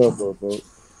fucking himself up,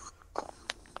 folks.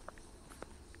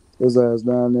 His ass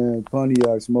down there in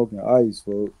Pontiac smoking ice,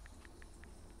 folks.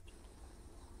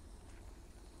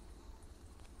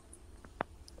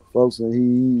 Folks,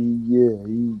 and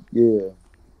yeah,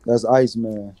 that's Ice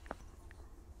Man.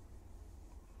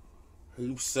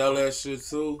 You sell that shit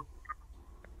too?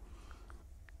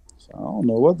 So I don't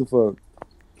know what the fuck.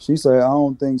 She say I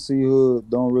don't think C Hood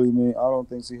don't really mean. I don't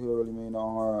think C Hood really mean no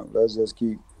harm. Let's just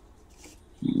keep.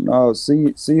 No,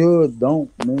 C Hood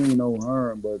don't mean no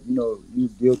harm, but you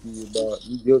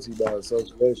guilty by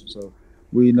association. So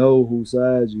we know whose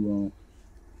side you on.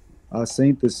 I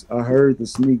seen this. I heard the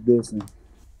sneak dissing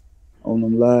on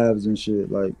them lives and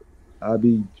shit. Like, I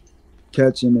be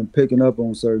catching and picking up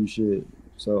on certain shit,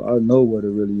 so I know what it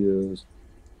really is.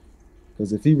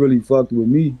 Cause if he really fucked with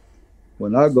me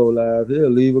when I go live, he'll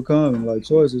leave a comment like,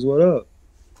 "Choices, what up?"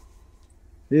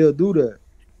 He'll do that.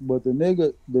 But the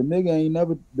nigga ain't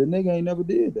never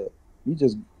did that. He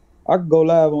just, I could go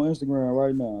live on Instagram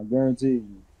right now. I guarantee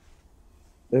you.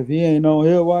 If he ain't on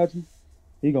here watching,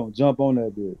 he gonna jump on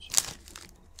that bitch.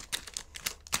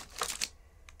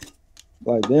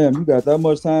 Like, damn, you got that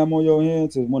much time on your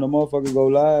hands to when a motherfucker go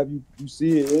live, you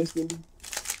see it instantly.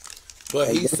 But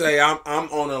Like, he say I'm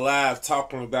on a live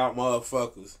talking about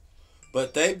motherfuckers.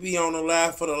 But they be on the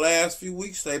live for the last few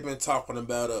weeks. They've been talking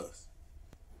about us.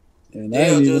 and I ain't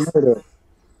They'll even just know that.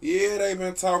 yeah, they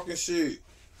been talking shit.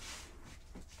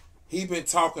 He been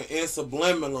talking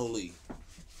subliminally,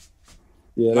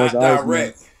 Yeah, that's not Iceman.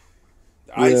 direct.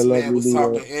 The Yeah, Iceman lovely was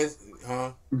talking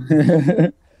Leo.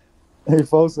 huh? Hey,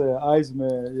 folks said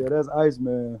Iceman. Yeah, that's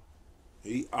Iceman.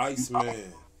 He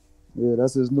Iceman. Yeah,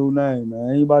 that's his new name,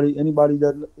 man. Anybody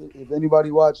that if anybody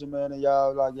watching, man, and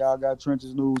y'all got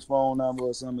Trench's news phone number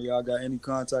or something, y'all got any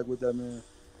contact with that man,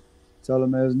 tell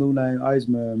him, man, his new name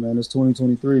Iceman, man. It's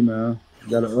 2023, man.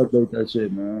 Gotta update that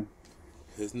shit, man.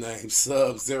 His name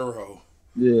Sub Zero.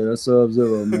 Yeah, that's Sub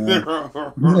Zero, man.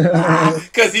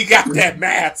 Cause he got that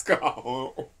mask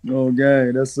on. No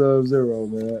gang, that's Sub Zero,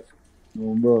 man.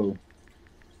 No, bro.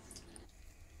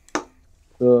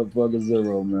 Sub fucking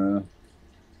Zero, man.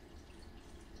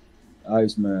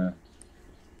 Iceman.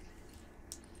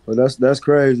 But that's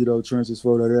crazy though, Trenches,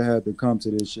 for that it had to come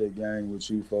to this shit gang with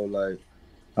you for like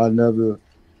I never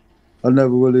I never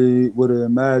really would have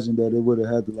imagined that it would have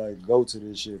had to like go to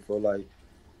this shit for like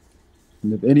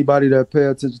and if anybody that pay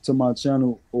attention to my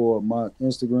channel or my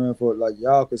Instagram for like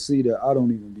y'all can see that I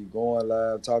don't even be going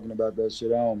live talking about that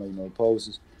shit. I don't make no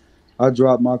posts. I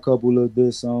dropped my couple of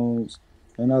diss songs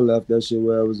and I left that shit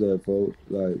where I was at, folks.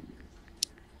 Like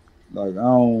I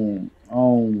don't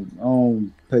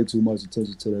pay too much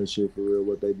attention to that shit for real.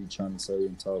 What they be trying to say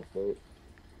and talk, folks.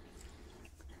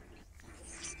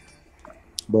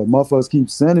 But motherfuckers keep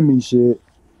sending me shit.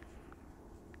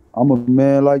 I'm a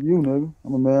man like you, nigga.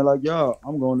 I'm a man like y'all.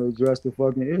 I'm going to address the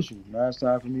fucking issue. Now it's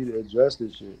time for me to address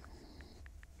this shit.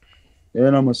 And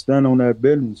I'm gonna stand on that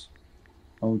business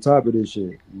on top of this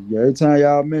shit. Yeah, every time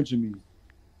y'all mention me,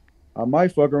 I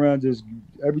might fuck around just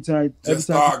every Just time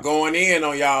start going in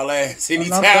on y'all ass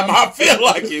anytime I'm, I feel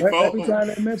like it, every folks. time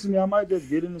they mention me, I might just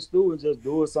get in the studio and just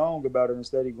do a song about it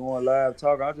instead of going live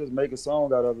talking. I just make a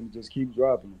song out of it and just keep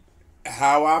dropping it.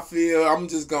 How I feel, I'm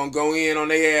just gonna go in on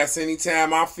their ass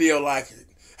anytime I feel like it.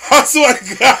 I swear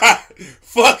to God,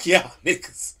 fuck y'all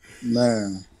niggas.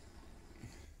 Man,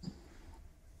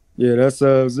 yeah, that's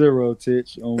zero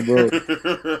titch on bro.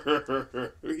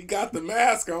 He got the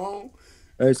mask on.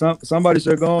 Hey, somebody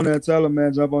should go on there and tell him,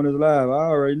 man, jump on this live. I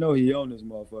already know he on this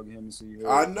motherfucker. Him and see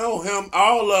I her. know him,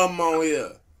 all of them on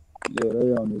here. Yeah,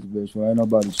 they on this bitch. Man. Ain't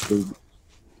nobody stupid.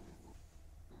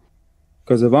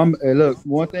 Cause if I'm, hey, look,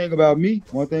 one thing about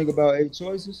eight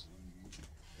choices.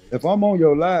 If I'm on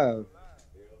your live,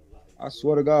 I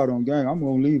swear to God on gang, I'm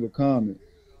gonna leave a comment.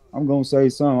 I'm gonna say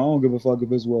something. I don't give a fuck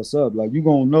if it's what's up. Like you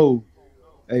gonna know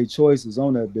eight choices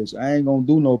on that bitch. I ain't gonna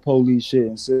do no police shit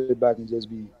and sit back and just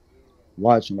be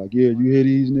watching. Like, yeah, you hear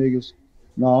these niggas?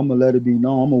 No, I'm gonna let it be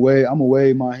known. I'm gonna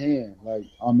wave my hand like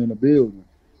I'm in a building.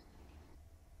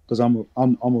 Cause I'm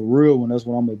a real one. That's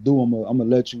what I'm gonna do. I'm gonna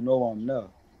let you know I'm there.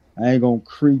 I ain't gonna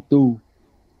creep through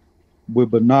with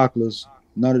binoculars.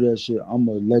 None of that shit. I'm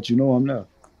gonna let you know I'm there.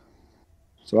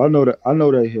 So I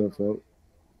know they here, folks.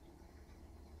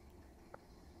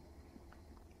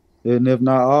 And if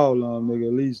not all on nigga,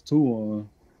 at least two on,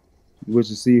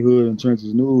 which is C Hood and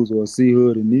Trenches News or C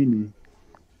Hood and Nene.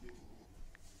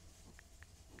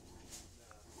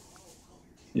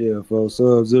 Yeah, folks.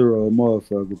 Sub Zero,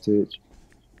 motherfucker, Titch.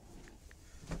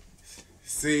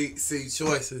 See,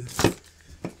 choices.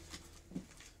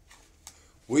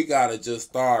 We gotta just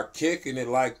start kicking it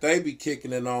like they be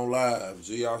kicking it on live.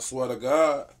 Gee, I swear to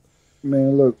God.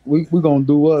 Man, look, we gonna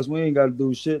do us. We ain't gotta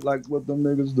do shit like what them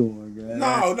niggas doing, man.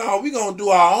 No, we gonna do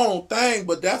our own thing,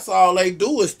 but that's all they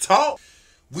do is talk.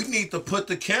 We need to put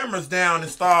the cameras down and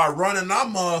start running our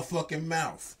motherfucking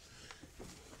mouth.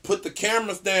 Put the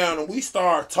cameras down and we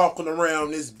start talking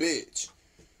around this bitch.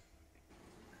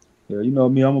 Yeah, you know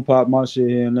me, I'm gonna pop my shit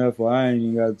here and there for I ain't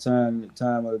even got time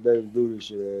of the day to do this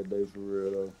shit every day for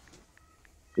real though.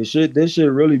 This shit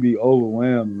really be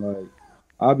overwhelming. Like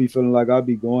I be feeling like I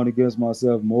be going against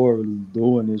myself morally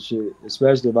doing this shit,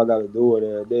 especially if I gotta do it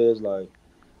every day. It's like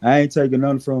I ain't taking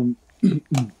nothing from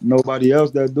nobody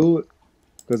else that do it,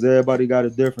 cause everybody got a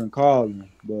different calling.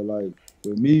 But like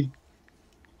with me,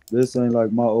 this ain't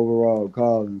like my overall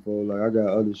calling for like I got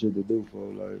other shit to do for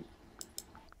like.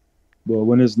 But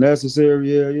when it's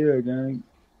necessary, yeah, gang,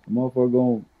 motherfucker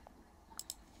gon'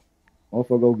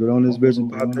 motherfucker go get on this bitch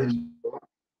and pop this.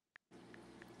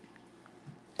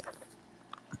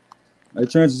 Hey,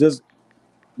 Trench, just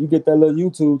you get that little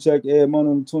YouTube check every month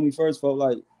on the 21st, folks.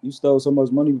 Like you stole so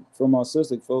much money from my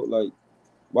sister, folks. Like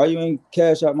why you ain't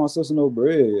cash out my sister no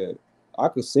bread yet? I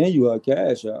could send you her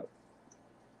cash out.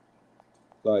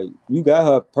 Like you got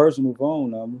her personal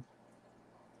phone number.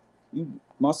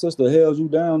 My sister held you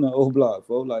down the old block,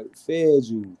 folks. Like fed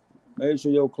you, made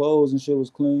sure your clothes and shit was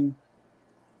clean,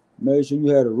 made sure you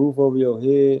had a roof over your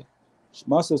head.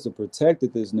 My sister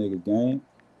protected this nigga, gang.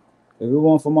 If it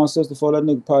wasn't for my sister, for that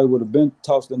nigga probably would have been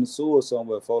tossed in the sewer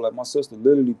somewhere. For like my sister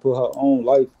literally put her own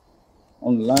life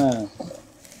on the line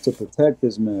to protect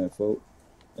this man, folks,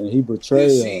 and he Did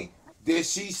betrayed her. she did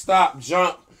she stop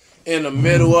jump in the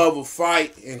middle of a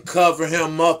fight and cover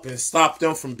him up and stop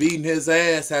them from beating his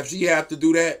ass? Have she have to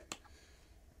do that?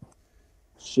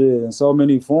 Shit, in so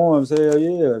many forms, hell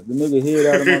yeah. If the nigga hid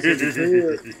out of my sister's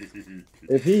crib,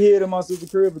 if he hid in my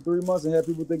sister's crib for 3 months and had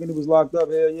people thinking he was locked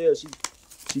up, hell yeah,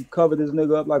 she covered this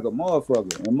nigga up like a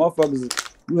motherfucker. And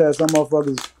motherfuckers, you had some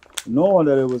motherfuckers knowing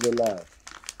that it was a lie.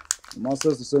 And my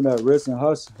sister sitting there risking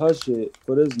her shit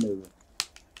for this nigga.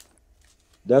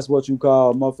 That's what you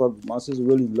call motherfucker. My sister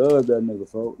really loved that nigga,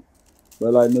 folks.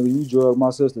 But like nigga, you drug my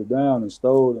sister down and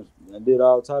stole and did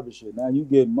all type of shit. Now you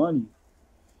get money.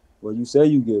 Well, you say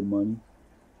you get money.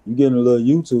 You getting a little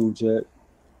YouTube check.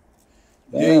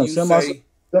 Then Damn, you say,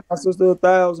 send my sister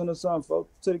 1,000 or something, folks,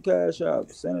 to the cash app.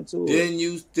 Send it to her. then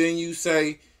you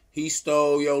say he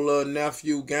stole your little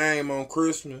nephew game on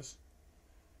Christmas.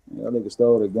 Yeah, that nigga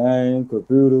stole the game,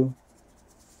 computer.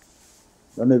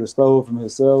 That nigga stole from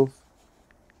himself.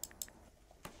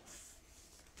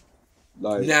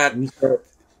 Like Now, he said,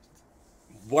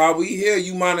 while we here,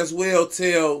 you might as well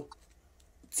tell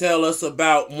us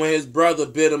about when his brother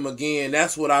bit him again.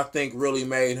 That's what I think really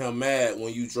made him mad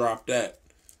when you dropped that.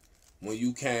 When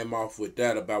you came off with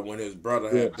that about when his brother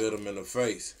yeah, had bit him in the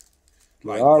face.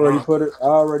 yeah. Like Blanca. I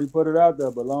already put it out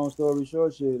there. But long story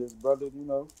short, shit, his brother,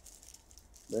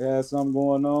 they had something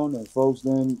going on, and folks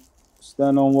didn't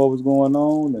stand on what was going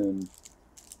on, and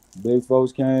big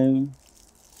folks came,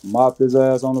 mopped his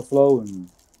ass on the floor, and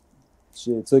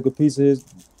shit took a piece of his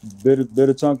bit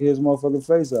a chunk of his motherfucking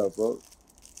face out, folks.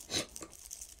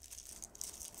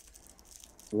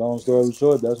 Long story That's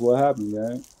short, that's what happened,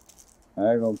 man.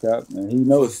 I ain't gonna cap, and he for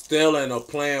know. stealing or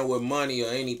playing with money or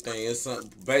anything. It's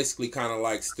basically kind of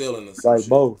like stealing or some Like shit.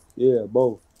 both, yeah,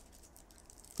 both.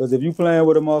 Because if you playing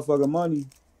with a motherfucking money,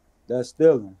 that's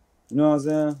stealing. You know what I'm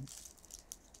saying?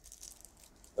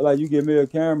 Like you give me a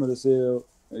camera to sell.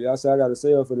 And I say I got to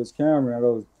sell for this camera.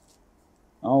 I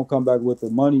don't come back with the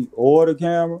money or the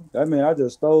camera. That mean I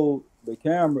just stole the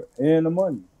camera and the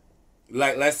money.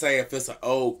 Like let's say if it's an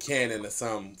old Canon or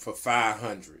something for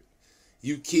 500,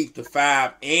 you keep the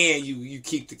five and you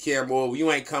keep the camera, or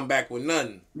you ain't come back with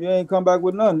nothing. You ain't come back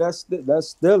with nothing. That's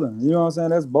stealing. You know what I'm saying?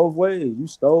 That's both ways. You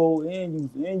stole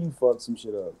and you fucked some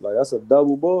shit up. Like that's a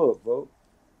double bug, bro.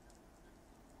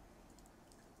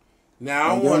 Now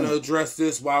I On want to game. address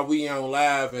this while we on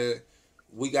live and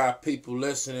we got people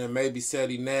listening, maybe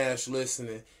Seti Nash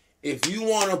listening. If you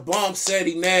want to bump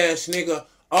Seti Nash, nigga,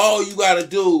 all you gotta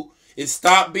do is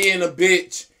stop being a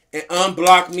bitch and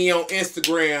unblock me on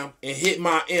Instagram and hit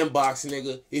my inbox,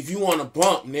 nigga. If you want to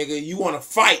bump, nigga, you want to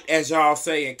fight, as y'all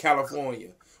say in California.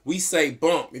 We say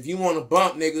bump. If you want to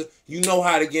bump, nigga, you know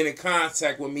how to get in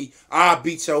contact with me. I'll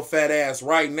beat your fat ass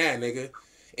right now, nigga.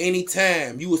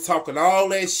 Anytime you was talking all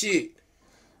that shit.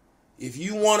 If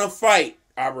you want to fight,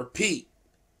 I repeat,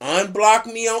 unblock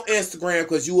me on Instagram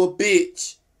because you a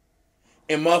bitch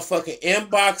and motherfucking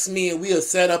inbox me and we'll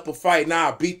set up a fight. Now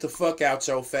I'll beat the fuck out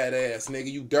your fat ass,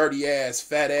 nigga. You dirty ass,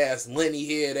 fat ass, Lenny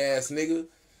head ass, nigga.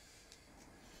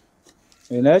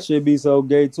 And that shit be so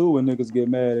gay too when niggas get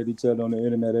mad at each other on the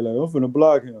internet. They're like, I'm finna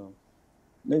block him.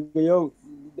 Nigga, yo,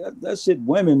 that shit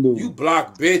women You do.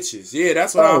 block bitches. Yeah,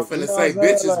 that's what I'm Right. You finna know what I'm say.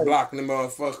 saying? Bitches Like, blocking them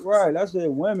motherfuckers. right, that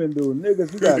shit women do.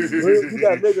 Niggas, you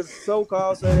got niggas so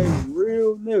called say they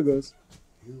real niggas.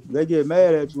 They get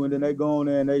mad at you and then they go on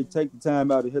there and they take the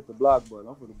time out to hit the block button.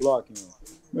 I'm finna block him.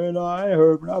 Man, no, I ain't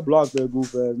heard. I blocked that goof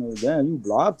ass nigga. Damn, you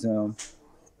blocked him.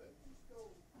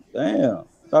 Damn.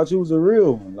 Thought you was a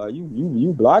real one. Like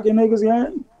you blocking niggas,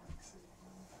 gang?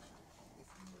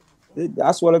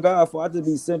 I swear to God, for I just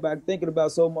be sitting back thinking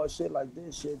about so much shit like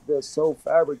this shit that's so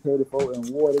fabricated, folk, and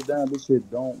watered down. This shit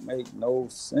don't make no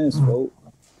sense, folk.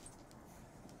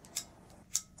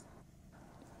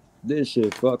 This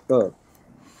shit fucked up.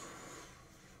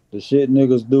 The shit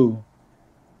niggas do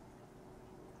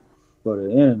for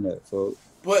the internet, folk.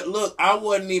 But look, I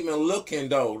wasn't even looking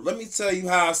though. Let me tell you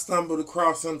how I stumbled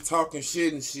across them talking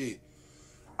shit and shit.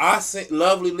 I sent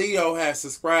Lovely Leo has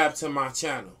subscribed to my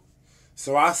channel.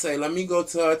 So I say, let me go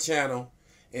to her channel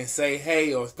and say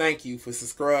hey or thank you for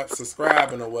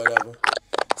subscribing or whatever.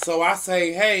 So I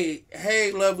say,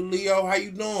 hey, Lovely Leo, how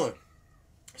you doing?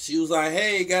 She was like,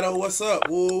 hey, Ghetto, what's up?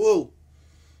 Woo woo.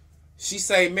 She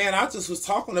say, man, I just was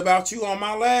talking about you on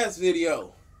my last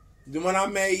video, the one I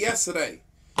made yesterday.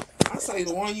 I say,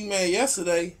 the one you made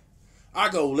yesterday. I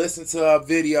go listen to her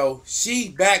video. She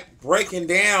back breaking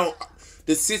down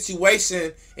the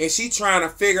situation and she trying to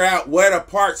figure out where our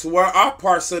parts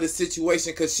of the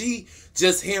situation, because she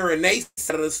just hearing they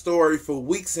side of the story for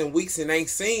weeks and weeks and ain't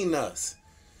seen us.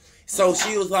 So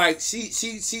she was like, she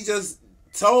just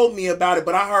told me about it,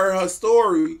 but I heard her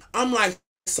story. I'm like,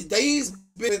 they's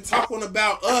been talking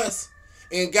about us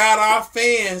and got our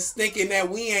fans thinking that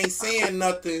we ain't saying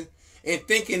nothing and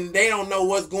thinking they don't know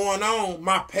what's going on.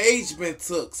 My page been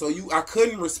took, so I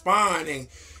couldn't respond, and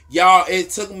y'all, it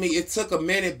took a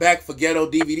minute back for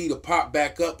Ghetto DVD to pop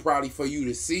back up, probably for you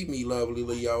to see me, Lovely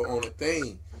Leo, on the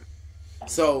thing.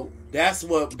 So that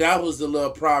was the little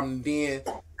problem. Then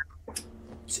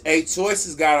A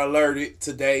Choices got alerted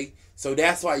today, so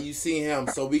that's why you see him,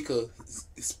 so we could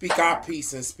speak our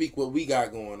piece and speak what we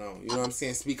got going on. You know what I'm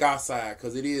saying? Speak our side,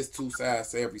 because it is two sides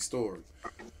to every story.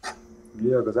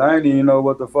 Yeah, because I didn't even know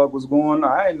what the fuck was going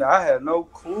on. I had no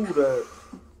clue that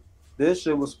this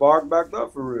shit was sparked back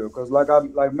up for real. Cause like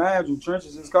man, you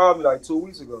Trenches just called me like 2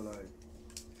 weeks ago. Like,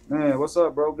 man, what's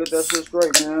up, bro? Get that shit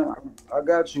straight, man. I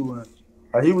got you.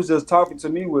 And he was just talking to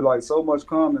me with like so much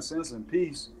common sense and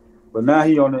peace. But now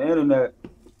he on the internet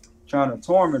trying to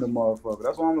torment a motherfucker.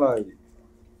 That's why I'm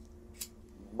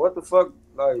what the fuck?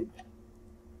 Like,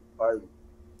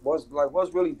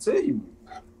 what's really to you?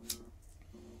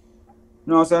 You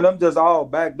know what I'm saying? Them just all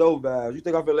backdoor vibes. You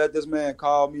think I'm gonna let this man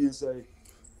call me and say,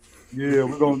 "Yeah,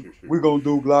 we're gonna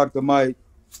do Glock the mic,"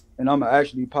 and I'm gonna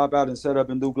actually pop out and set up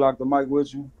and do Glock the mic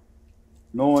with you,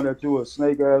 knowing that you a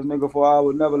snake ass nigga? For I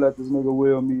would never let this nigga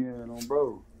wheel me in on,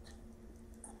 bro.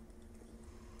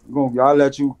 I'll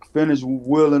let you finish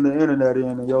wheeling the internet in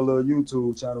and your little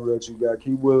YouTube channel that you got.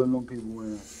 Keep wheeling them people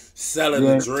in. Selling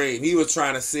a dream. He was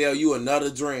trying to sell you another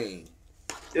dream.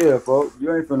 Yeah, folks.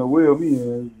 You ain't finna wheel me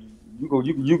in. You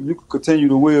can continue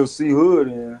to wheel C Hood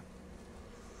in.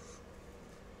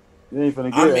 You ain't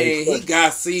finna get. I mean, he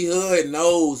got C Hood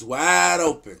nose wide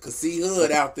open. Cause C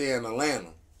Hood out there in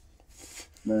Atlanta.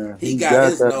 Man, he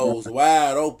got his nose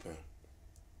wide open.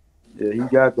 Yeah, he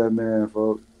got that, man,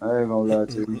 folks. I ain't gonna lie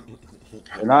to you.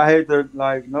 And I hate to,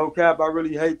 like, no cap, I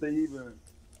really hate to even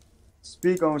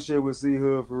speak on shit with C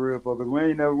Hood for real, folks. Cause we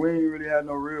ain't really had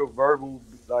no real verbal,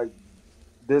 like,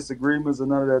 disagreements or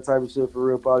none of that type of shit for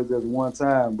real, probably just one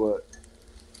time. But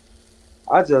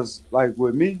I just, like,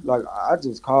 with me, like, I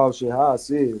just call shit how I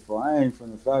see it, for I ain't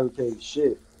finna fabricate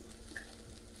shit.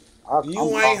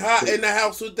 You ain't hot in the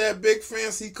house with that big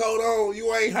fancy coat on.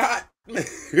 You ain't hot.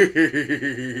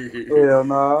 Hell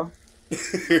nah.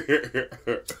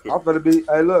 I'm finna be,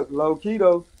 hey, look, low key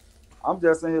though, I'm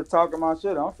just in here talking my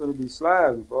shit. I'm finna be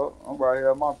slapping, bro. I'm right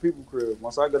here at my people crib.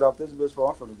 Once I get off this bitch, bro,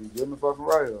 I'm finna be getting the fucking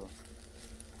right here.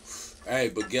 Hey,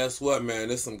 but guess what, man?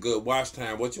 There's some good watch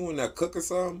time. What, you in there cooking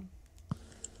something?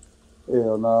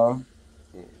 Hell nah.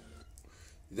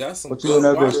 That's some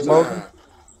good watch time.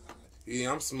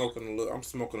 Yeah, I'm smoking a little.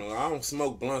 I don't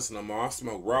smoke blunts no more. I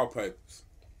smoke raw papers.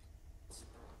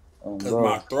 Because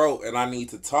my throat, and I need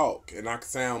to talk. And I can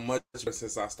sound much better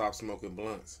since I stopped smoking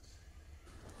blunts.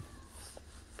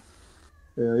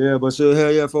 Yeah, but shit,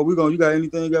 hell yeah, for you got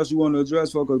anything else you want to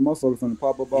address, for? Because motherfucker finna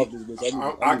pop up off this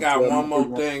bitch. I got one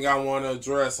more thing I want to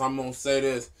address. I'm going to say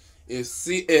this.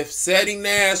 If Seti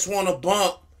Nash want to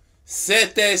bump,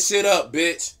 set that shit up,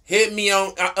 bitch. Hit me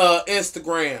on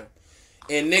Instagram.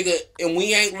 And nigga, and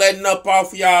we ain't letting up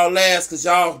off of y'all ass because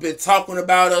y'all been talking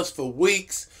about us for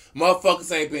weeks.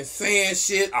 Motherfuckers ain't been saying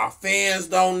shit. Our fans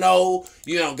don't know.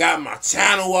 You done got my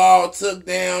channel all took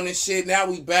down and shit. Now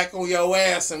we back on your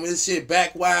ass and this shit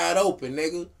back wide open,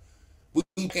 nigga. We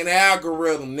can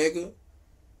algorithm, nigga.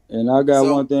 And I got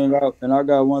one thing I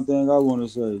want to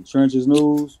say. Trenches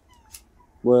News.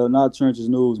 Well, not Trenches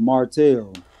News.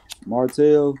 Martell.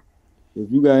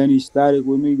 If you got any static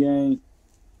with me, gang,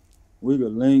 we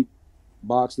could link,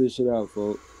 box this shit out,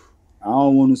 folks. I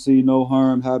don't want to see no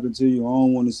harm happen to you. I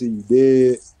don't want to see you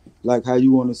dead, like how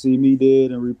you want to see me dead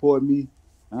and report me.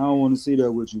 I don't want to see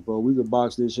that with you, folks. We could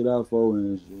box this shit out, folks,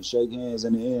 and shake hands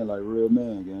in the end like real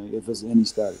man, gang, if it's any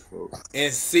static, folks.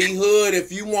 And C Hood,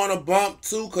 if you want to bump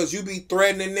too, because you be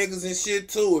threatening niggas and shit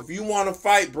too. If you want to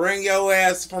fight, bring your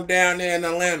ass from down there in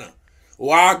Atlanta.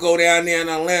 Or I'll go down there in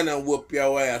Atlanta and whoop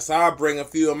your ass. I'll bring a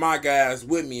few of my guys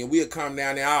with me and we'll come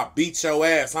down there. I'll beat your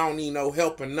ass. I don't need no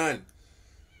help or nothing.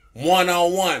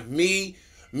 1-on-1. Me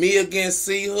against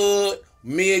C Hood.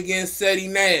 Me against Seti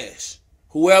Nash.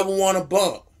 Whoever want to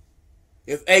bump.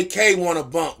 If AK want to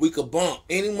bump, we could bump.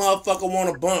 Any motherfucker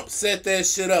want to bump, set that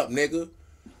shit up, nigga.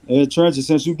 Hey, Trenches,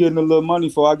 since you getting a little money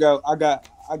for, I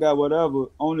got whatever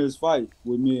on this fight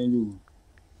with me and you.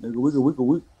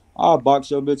 Nigga, I'll box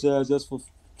your bitch ass just for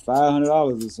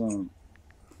 $500 or something.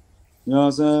 You know what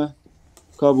I'm saying?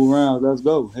 Couple rounds, let's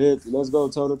go. Let's go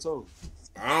toe to toe.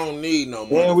 I don't need no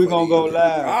money. And we gonna go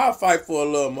live. I'll fight for a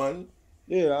little money.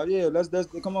 Yeah. Let's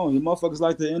come on. You motherfuckers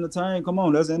like to entertain. Come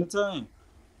on, let's entertain.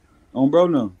 On bro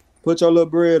now. Put your little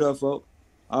bread up, folks.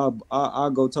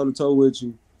 I'll go toe to toe with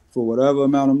you for whatever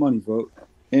amount of money, folks.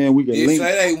 And we can link.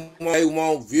 Say they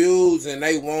want views and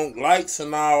they want likes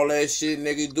and all that shit,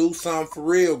 nigga. Do something for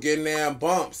real. Get in there and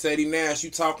bump. Seti Nash, you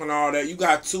talking all that. You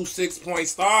got 2 6-point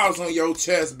stars on your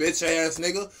chest, bitch ass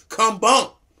nigga. Come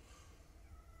bump.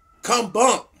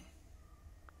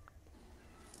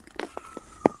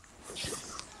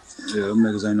 Yeah, them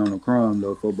niggas ain't on the crime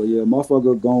though, folks. But yeah,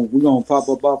 motherfucker, we gonna pop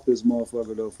up off this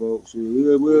motherfucker though, folks.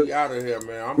 We out of here,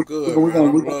 man. I'm good. We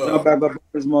gonna jump back up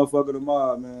this motherfucker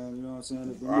tomorrow, man. You know what I'm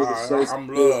saying? I'm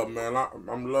love, man.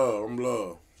 I'm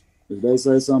love. If they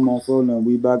say something on phone, then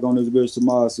we back on this bitch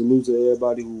tomorrow. Salute to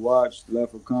everybody who watched,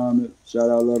 left a comment. Shout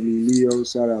out lovely Leo.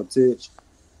 Shout out Titch.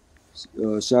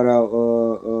 Shout out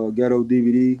Ghetto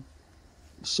DVD.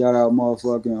 Shout out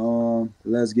motherfucking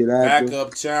Let's Get Active.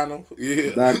 Backup channel.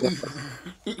 Yeah. Back up.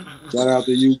 Shout out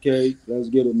to UK. Let's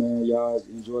get it, man. Y'all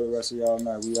enjoy the rest of y'all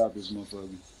night. We out this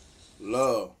motherfucker.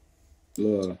 Love.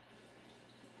 Love.